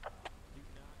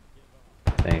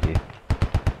 Thank you.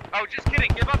 Oh, just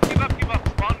kidding. Give up.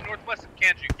 Spawn northwest of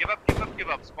Kanju. Give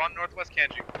up. Spawn northwest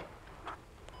Kanju.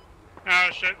 Oh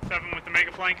shit, 7 with the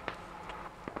mega flank.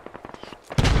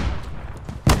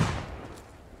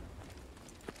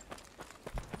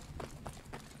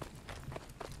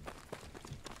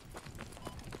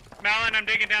 Malin, I'm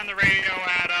digging down the radio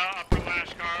at Upper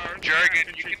Lashkar.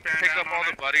 Jurgen, you can pick up all of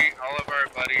our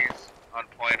buddies on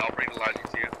point. I'll bring the lodging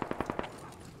to you.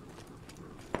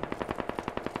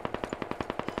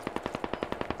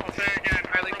 I'll say again,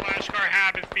 Upper Lashkar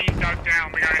hab is being dug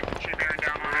down. We got infantry bearing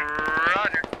down on it.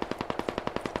 Roger.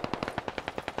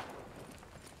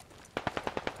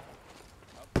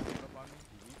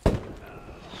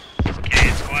 Okay,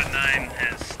 Squad 9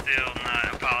 has still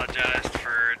not apologized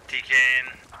for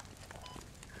TKing.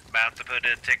 About to put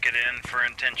a ticket in for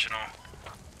intentional.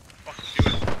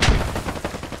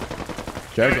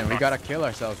 Jurgen, we gotta kill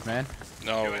ourselves, man.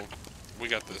 No, we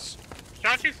got this.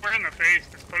 Shot you square in the face,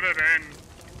 just put it in.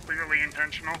 Clearly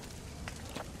intentional.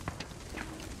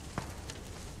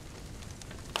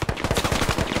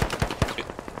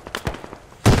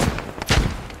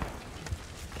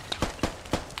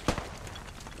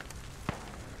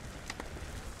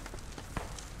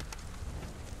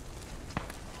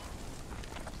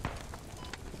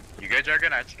 You good,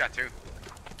 Jurgen? I just got 2.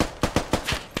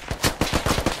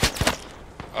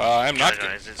 I'm not good.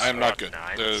 Apologize, it's I am not good.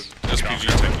 Squad 9. The SPG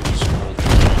tank just rolled.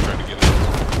 Trying to get it.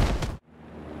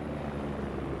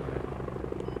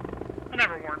 I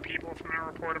never warn people if I'm gonna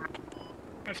report them.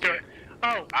 Let's do it.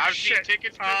 Oh, I've shit. seen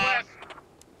tickets to the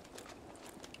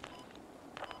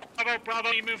west. Bravo,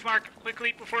 you move Mark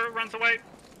quickly before it runs away.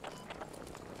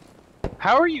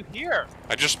 How are you here?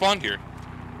 I just spawned here.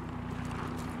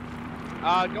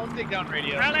 Don't dig down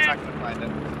radio. Rally. I'm not gonna find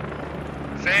it.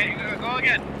 Say, go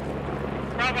again.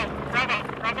 Bravo,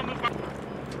 move Mark.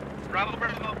 Bravo.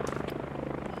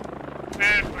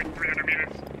 It's like 300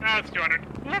 meters. Now it's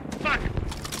 200. What? Fuck.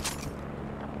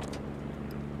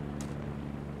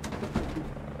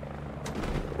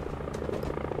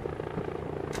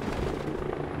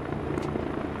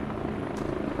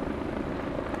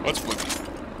 Let's boogie.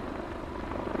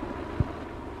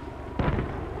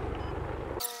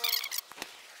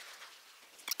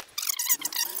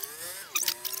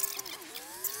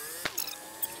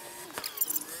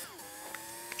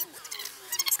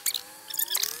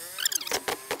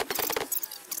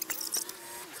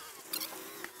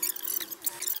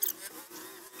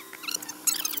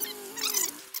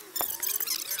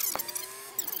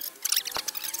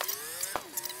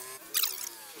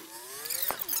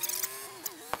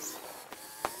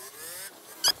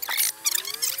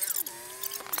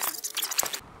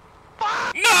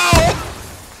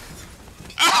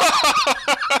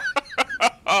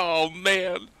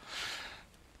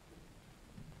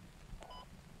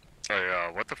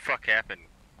 What the fuck happened?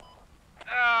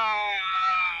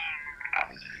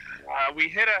 We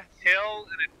hit a hill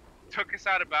and it took us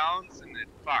out of bounds and it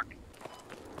fucked.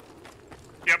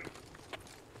 Yep.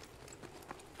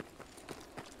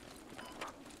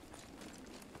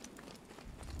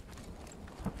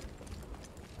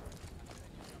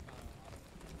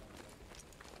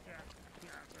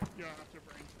 You don't have to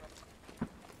bring stuff.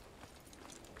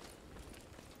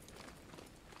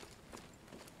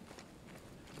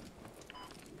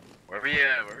 Where we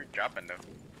dropping though?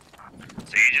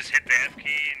 So you just hit the F key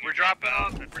and We're dropping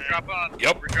on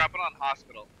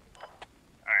hospital.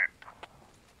 Alright.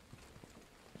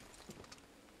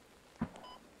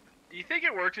 Do you think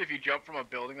it works if you jump from a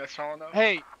building that's tall enough?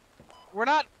 Hey, we're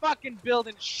not fucking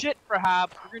building shit for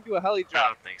Habs. We're gonna do a heli drop. I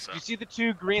don't think so. You see the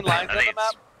 2 green lines I on the think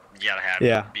map? you gotta have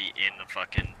Yeah. it be in the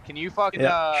fucking. Can you fucking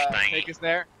take us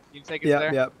there? You can take us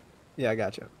there? Yep. Yeah, I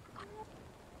gotcha.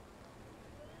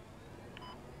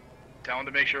 Tell them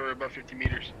to make sure we're above 50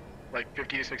 meters. Like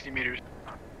 50 to 60 meters.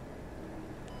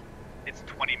 It's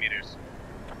 20 meters.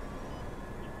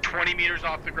 20 meters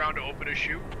off the ground to open a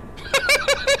chute.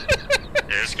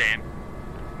 This game.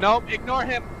 Nope, ignore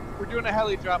him. We're doing a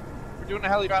heli drop. We're doing a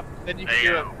heli drop. Then you can Hey,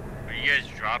 do it. are you guys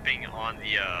dropping on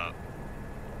the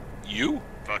You?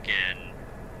 fucking,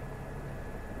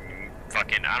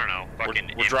 I don't know, fucking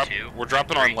M2? We're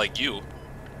dropping on like you.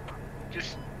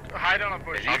 Just hide on a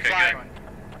bush. Okay, Fly good. on.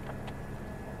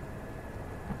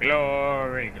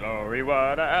 Glory, glory,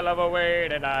 what a hell of a way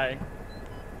to die.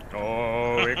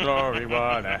 Glory, glory,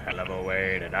 what a hell of a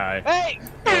way to die. Hey!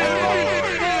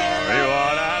 Glory, glory,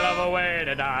 what a hell of a way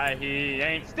to die. He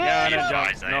ain't gonna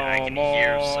jump I no can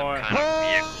hear some more. kind of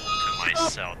vehicle to my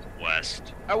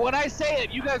southwest. When I say it,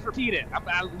 you guys repeat it.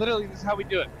 I literally, this is how we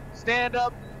do it. Stand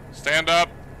up. Stand up.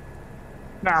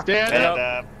 Stand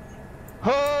up.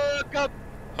 Hook up.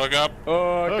 Hook up.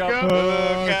 Hook up.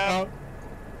 Hook up.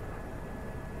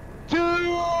 2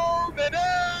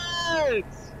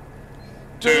 minutes.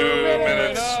 2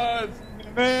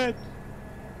 minutes.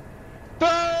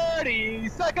 30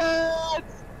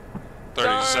 seconds.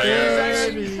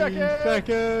 30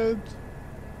 seconds.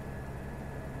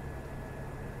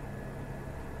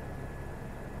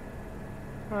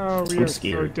 Oh, we I'm are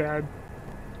scared. so dead.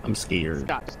 I'm scared.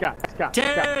 Scott.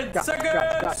 10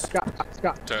 seconds.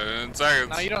 Scott. 10 seconds.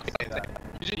 No, you don't say that.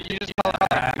 You just yell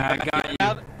out. I got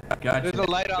you. There's a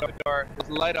light on the door. There's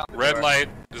a light on the door. Red light.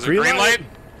 Is it Green green light?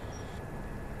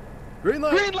 Green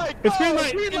light. Green light. It's Go! green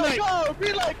light. Green light. Go.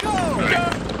 Green light. Go.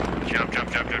 Jump.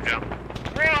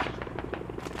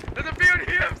 There's a building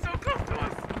here. I'm so close to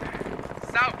us.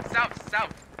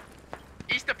 South.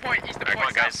 East of point. Alright, come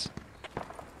on, guys.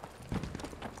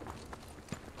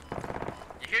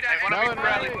 You hear that? Hey, why don't we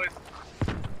rally, boys?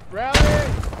 Rally.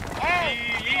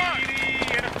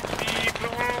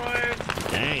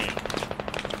 Damn.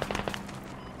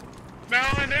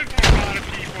 Melon, there's a lot of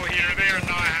people here. They are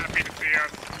not happy to see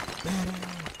us.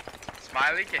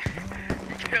 Smiley, you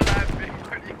kill that big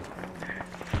buddy.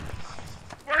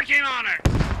 Working on it.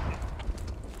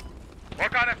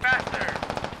 Work on it faster.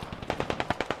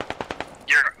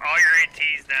 All your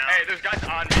ATs down. Hey, there's guys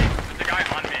on me. There's a guy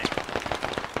on me.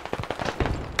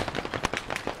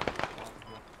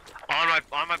 On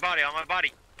my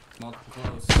body. Multiple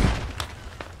close.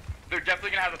 They're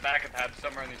definitely gonna have a backup pad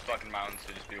somewhere in these fucking mountains,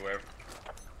 so just be aware.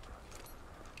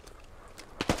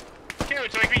 Okay,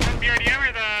 would you like me to be RDM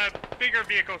or the bigger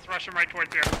vehicles rushing right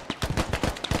towards you?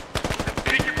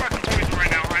 Pick your fucking poison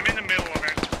right now. I'm in the middle of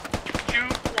it. 2,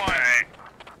 1.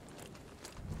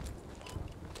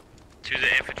 To the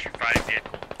infantry fighting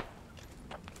vehicle.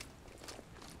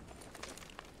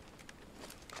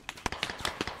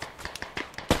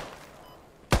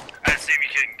 I assume you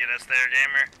couldn't get us there,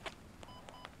 Gamer.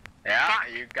 Yeah,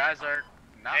 you guys are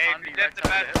not Hey, on if me you're right dead the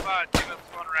bad side of the hill. spot, give us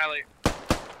one rally.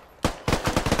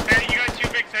 Hey, you got 2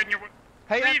 big heading your way.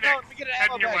 Hey, 3 no, Vics let me get an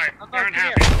heading ammo your way. bag. They're Come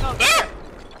unhappy. here.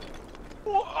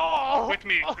 Oh. With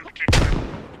me, in particular.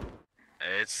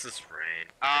 It's this rain.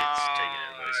 It's taking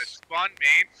it loose. Spawn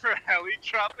main for heli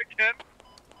drop again.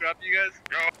 Drop you guys.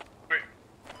 Go.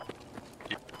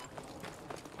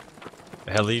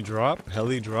 Heli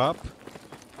drop.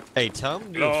 Hey, tell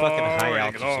him to do a fucking high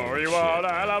altitude Glory, shit. what a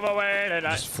hell of a way to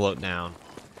die. Just float down.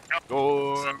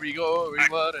 Glory,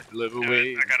 what a hell of a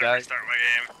way I gotta to die. restart my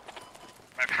game.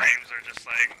 My frames are just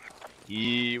like.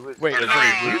 He was Wait, very no,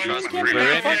 rude, trust me.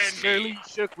 and his nearly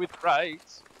shook with fright.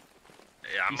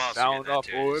 Yeah, I'm He also sound getting off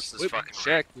that too. or It's this equipment fucking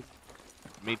check.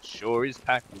 Made sure his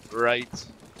pack was right.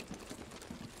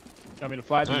 Want me to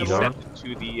fly to the Step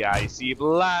into the icy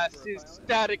blast, his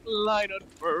static line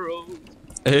unfurled.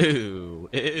 Ew.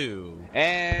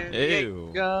 And he Ew.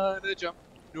 ain't gonna jump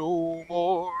no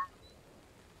more.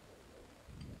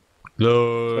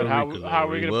 Glory, But how are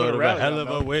we gonna put a rally hell on, of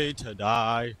though? a way to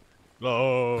die.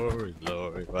 Glory,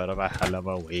 glory, what a hell of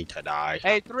a way to die.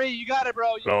 Hey, 3, you got it,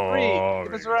 bro. You 3.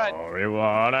 Give us a ride. Glory,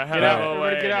 what a hell Get out, of a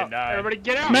everybody way get to out. die. Everybody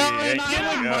get out. Man,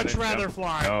 I would much rather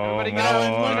fly. Everybody get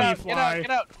out. Get out.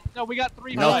 Get out. No, we got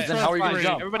 3 No, flies. then how are you gonna Fine.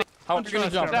 jump? Everybody, How are you gonna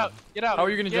jump? get out. Get out. How are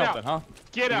you gonna Get jump out. then, huh?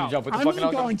 Get You gonna out. jump with the I'm fucking not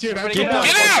outcome? going to. Everybody Get out.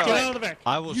 Get Get out. out of there.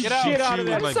 I will shoot Get out. you Get out of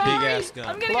with my there. big ass gun.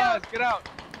 I'm getting Flies, out. get out.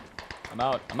 I'm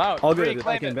out. I'm out. All Three, good.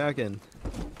 claim Back in, it. back in.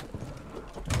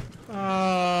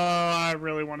 I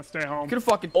really want to stay home. You could have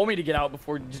fucking told me to get out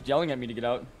before just yelling at me to get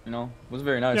out. You know, it wasn't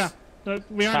very nice. Yeah,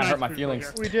 we are Kinda nice hurt my people feelings.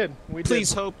 here. We did. We did.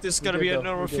 Please hope this is gonna did, be a though.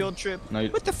 normal We did. field trip. No,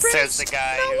 With the Says friends. the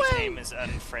guy No whose way. name is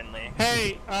unfriendly.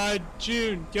 Hey,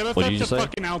 June, get us What up did you to say?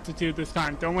 fucking altitude this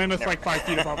time. Don't land us like 5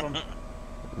 feet above them.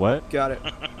 What? Got it.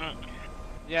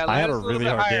 Yeah, I had a let us really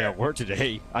little hard bit day higher. at work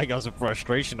today. I got some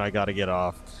frustration I gotta get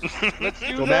off. Let's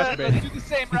do Go the masturbate.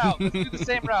 same route. Let's do the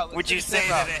same route. Let's Would do you the same say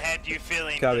route. that it had you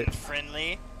feeling Got it.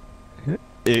 unfriendly?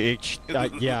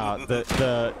 Yeah,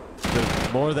 the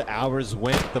more the hours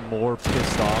went, the more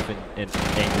pissed off and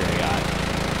angry I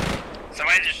got.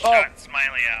 Somebody just shot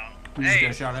Smiley out.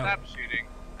 Hey, stop shooting.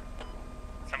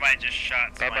 Somebody just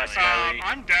shot Smiley out.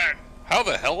 I'm dead. How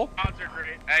the hell? Odds are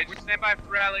great. Hey, just stand by for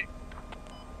rally.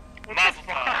 What the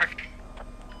fuck?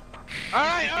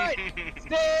 Alright.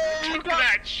 Stand Look up.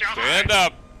 at that shot. Stand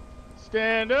up.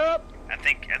 Stand up. I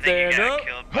think you Stand got up.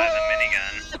 killed by the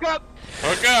minigun. Look up.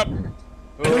 Hook up.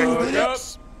 Hook up.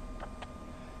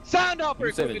 Sound operator.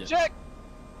 You said it, Quick yeah. check.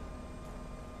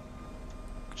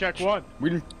 Check one. We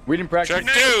didn't practice.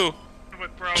 Check 2.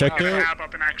 With bro, Check get a two. tab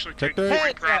up and actually Check take three. the Head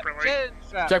point strap, properly. chin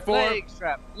strap, Check 4. leg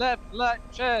strap, left leg,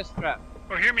 chest strap.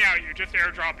 Well, hear me out. You just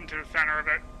airdrop into the center of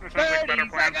it. That sounds like a 30 better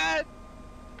plan. seconds.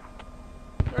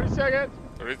 30 seconds.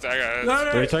 30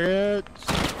 seconds. 30 seconds.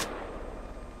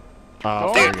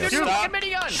 Oh, there Dude, we go.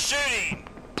 stop shooting!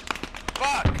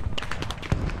 Fuck!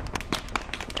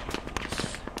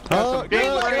 Oh, big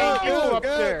go, brain go, people go, up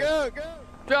go, there. go, go.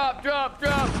 Drop, drop,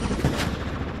 drop.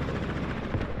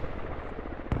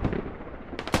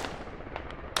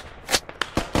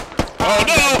 Oh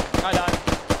no! I died.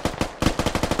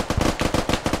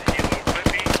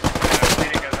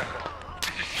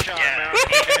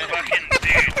 Yeah, fucking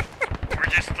dude. We're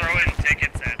just throwing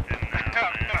tickets at them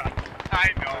now, man. I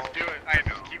know. Let's do it. I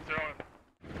know. Keep throwing.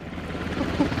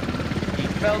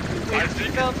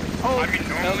 Oh, I mean,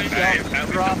 normally This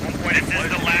is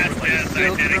the last test I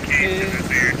dedicate to this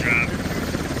airdrop.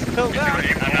 I'm not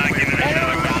giving it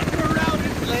another one.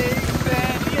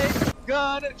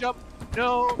 Gonna jump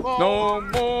no more. No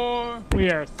more. We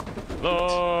are.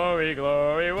 Glory,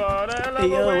 glory, what a Hey,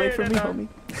 yo, lovely wait for me, day. homie.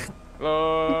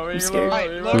 Glory, I'm scared. glory,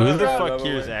 Hey, what low a to the lovely fuck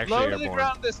here is day. actually Low to the airborne?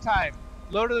 ground this time.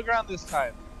 Low to the ground this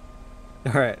time.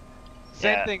 Alright.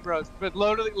 Same Yeah. thing, bros. But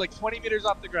low to the, like 20 meters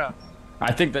off the ground.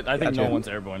 I think no Gotcha. one's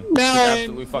airborne. Now,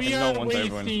 Absolutely fucking we no are one's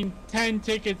airborne. wasting 10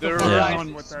 tickets The to fuck horizon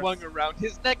on with us. swung around.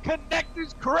 His neck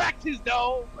connectors cracked his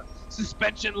dome.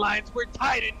 Suspension lines were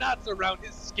tied in knots around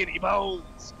his skinny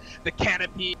bones. The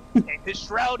canopy became his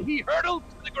shroud. He hurtled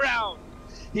to the ground.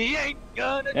 He ain't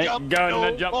gonna jump,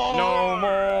 no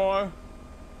more.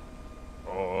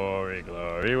 Glory,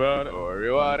 glory,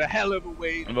 what a hell of a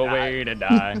way to of a die. way to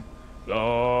die.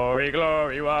 Glory,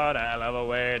 glory, what a hell of a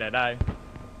way to die.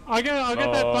 I'll get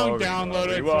that phone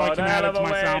downloaded so I can add it to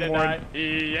my soundboard.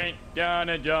 He ain't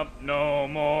gonna jump no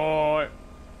more.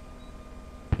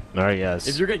 Alright, yes.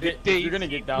 If you're gonna get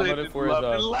downloaded for his love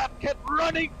and laugh kept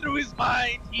running through his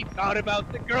mind. He thought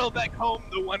about the girl back home,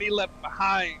 the one he left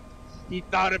behind. He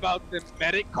thought about the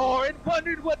medic corps and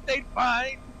wondered what they'd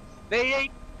find. They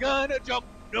ain't gonna jump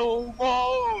no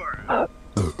more.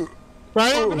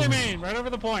 Right over their main, right over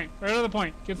the point, right over the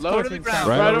point. Get Low to the ground.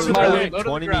 Right over the main. point,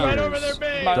 20 meters. Right over their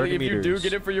main. Smiley, 30 if you do meters.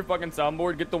 get it for your fucking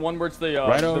soundboard, get the one where it's the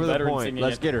Right over the veteran point. singing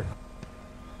Let's it. get her.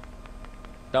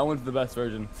 That one's the best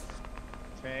version.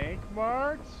 Tank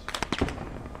march.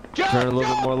 Jump, Turn a little bit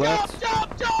jump, more left.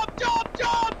 Jump, jump, jump,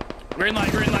 jump. Green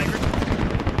light, green light, green light.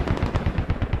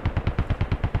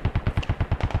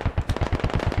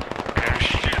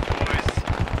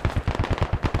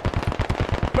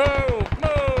 Move,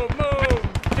 move,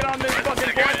 move! Get on this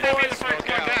fucking point, boys!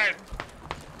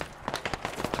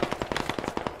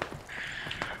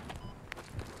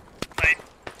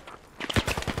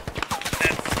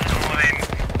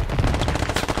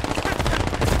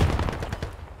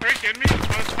 Are you kidding me?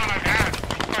 Most fun I've had.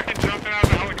 Fucking jumping out of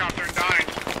the helicopter and dying.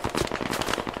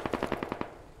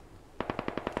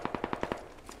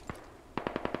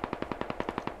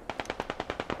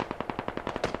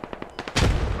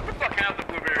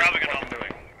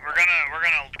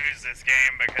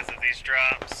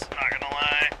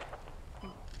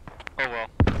 Oh well.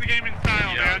 It's the game in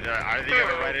style, man. Are they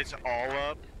gonna write it all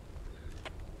up?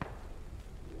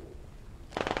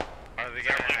 Are they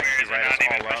gonna actually write us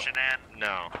all up?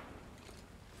 No.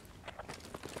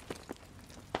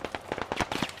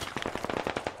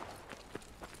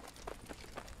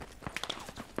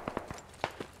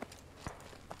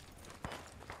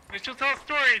 They shall tell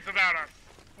stories about us.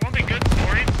 Won't be good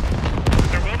stories.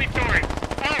 There will be stories.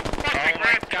 Oh, fuck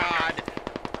my God.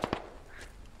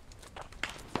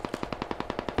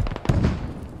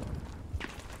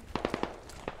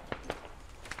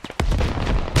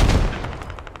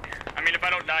 I mean, if I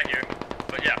don't die here,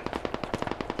 but yeah.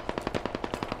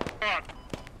 Hold on.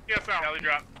 Yes, Al. Heli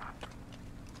drop.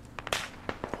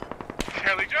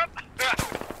 Heli drop?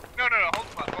 No, hold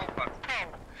fast.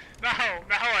 No,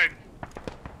 Helen.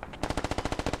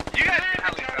 You guys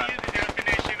heli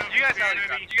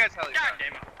drop. You guys heli drop.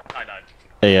 I died.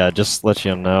 Hey, just let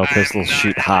you know, pistols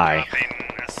shoot high.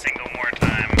 A single more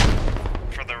time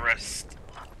for the rest.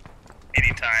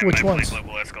 Anytime Which I play ones?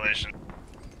 global escalation.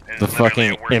 The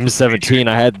fucking M17,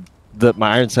 I had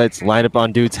my iron sights lined up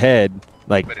on dude's head,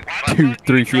 like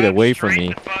 2-3 feet away from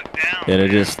me, and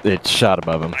it shot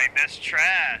above him. Like, that's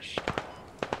trash.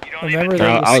 Remember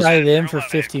they sighted in for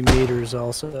 50 meters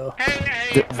also.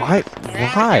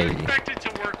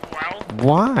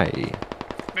 Why?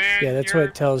 Yeah, that's what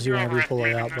it tells you whenever you pull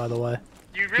it out, by the way.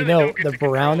 You know, the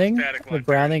Browning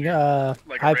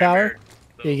high power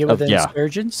you get with the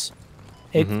Insurgents,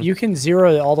 you can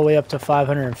zero it all the way up to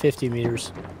 550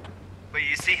 meters. But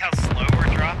you see how slow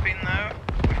we're dropping, though?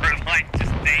 We're, like,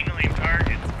 just dangling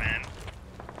targets, man.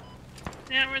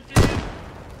 Yeah, we're doing...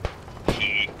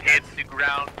 He hits the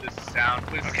ground, the sound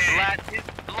was flat, his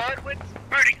blood went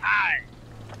spurting high.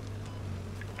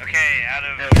 Okay, out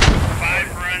of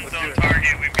 5 runs on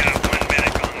target, we've got 1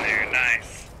 medic on there.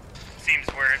 Nice. Seems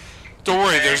worth. Don't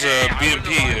worry, there's a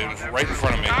BMP right in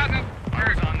front of me. John,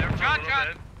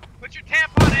 put your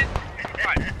tampon in.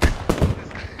 Right.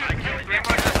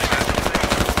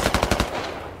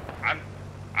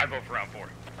 I vote for round 4.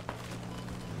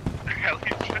 Heli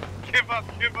drop. Give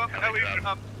up, Heli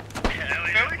drop.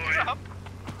 Heli drop.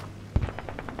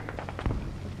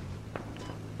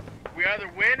 We either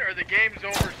win or the game's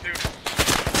over soon.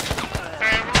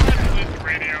 Hey, we're going to lose the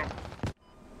radio.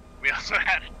 We also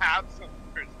had halves on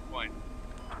the first point.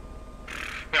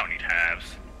 We don't need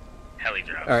halves. Heli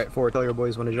drop. Alright, forward, tell your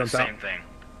boys when to jump out. Same thing.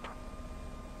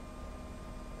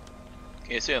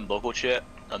 Can you say in local chat?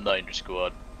 I'm not in your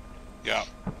squad. Yeah.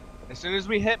 As soon as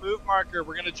we hit move marker,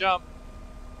 we're gonna jump.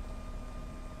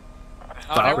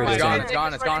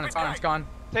 It's gone.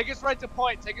 Take us right to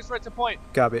point.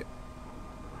 Copy.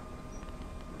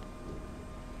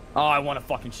 Oh, I want to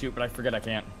fucking shoot, but I forget I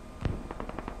can't.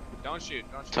 Don't shoot.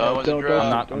 Don't shoot.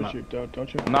 Don't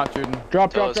shoot. I'm not shooting.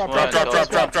 Drop. Drop. Come on.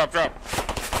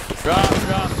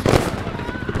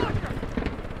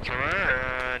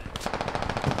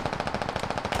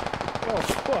 Oh,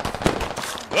 fuck.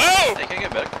 Whoa! Hey, can I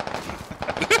get back?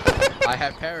 I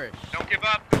have perished. Don't give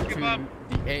up.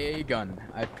 The AA gun.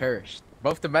 I've perished.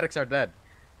 Both the medics are dead.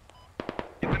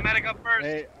 Get the medic up first.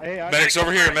 Hey, Medics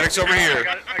over here. I got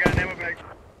an ammo bag.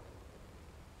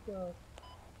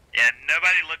 Yeah,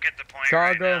 nobody look at the point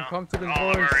Cargo, right now. come to the All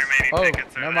of doors. our remaining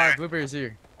tickets are never there. mind. Blueberry's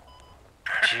here.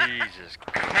 Jesus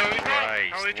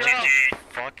Christ. What the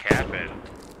fuck happened?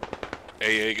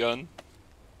 AA gun.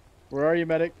 Where are you,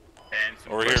 medic? And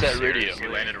Over here. That radio? We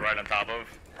landed right on top of.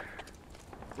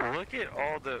 Look at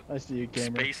all the I see you,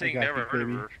 gamer. spacing. Never heard of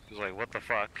her. It was like, what the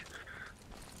fuck?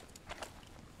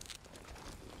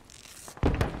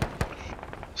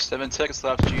 7 seconds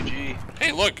left, GG.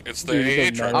 Hey, look, it's the Dude, AA it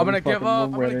doesn't truck. matter. I'm gonna give up.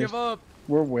 We're I'm gonna give up.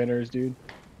 We're winners, dude.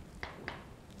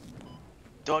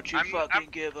 Don't you fucking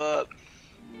give up.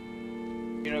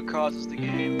 You know, causes the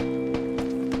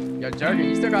game. Yo, Jurgen,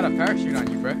 you still got a parachute on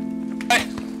you, bro.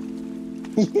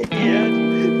 Yeah,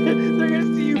 they're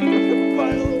gonna see you from a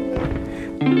mile away.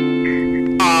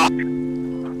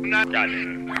 I'm not. That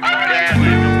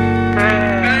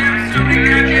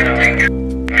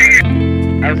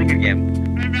was a good game.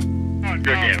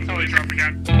 Good game. Totally drop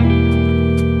again.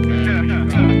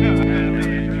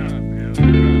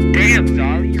 Damn,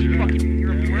 dog.